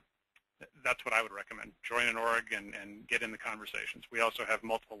that's what I would recommend. Join an org and get in the conversations. We also have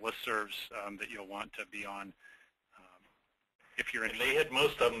multiple listservs that you'll want to be on if you're interested. And they hit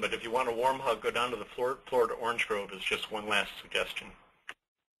most of them, but if you want a warm hug, go down to the Florida Orange Grove is just one last suggestion.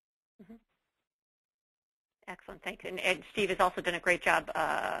 Mm-hmm. Excellent, thanks. And Steve has also done a great job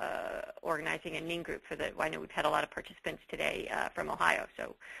organizing a NEAN group for the, I know we've had a lot of participants today from Ohio,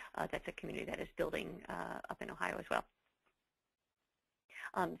 so that's a community that is building up in Ohio as well.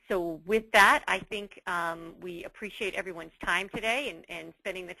 So with that, I think we appreciate everyone's time today and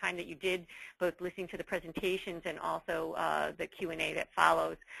spending the time that you did, both listening to the presentations and also the Q&A that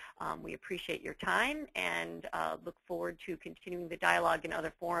follows. We appreciate your time and look forward to continuing the dialogue in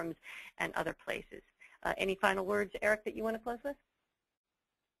other forums and other places. Any final words, Eric, that you want to close with?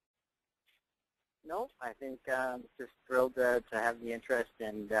 No, I think just thrilled to have the interest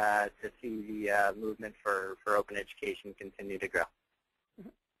and to see the movement for open education continue to grow.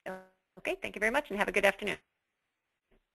 Okay, thank you very much, and have a good afternoon.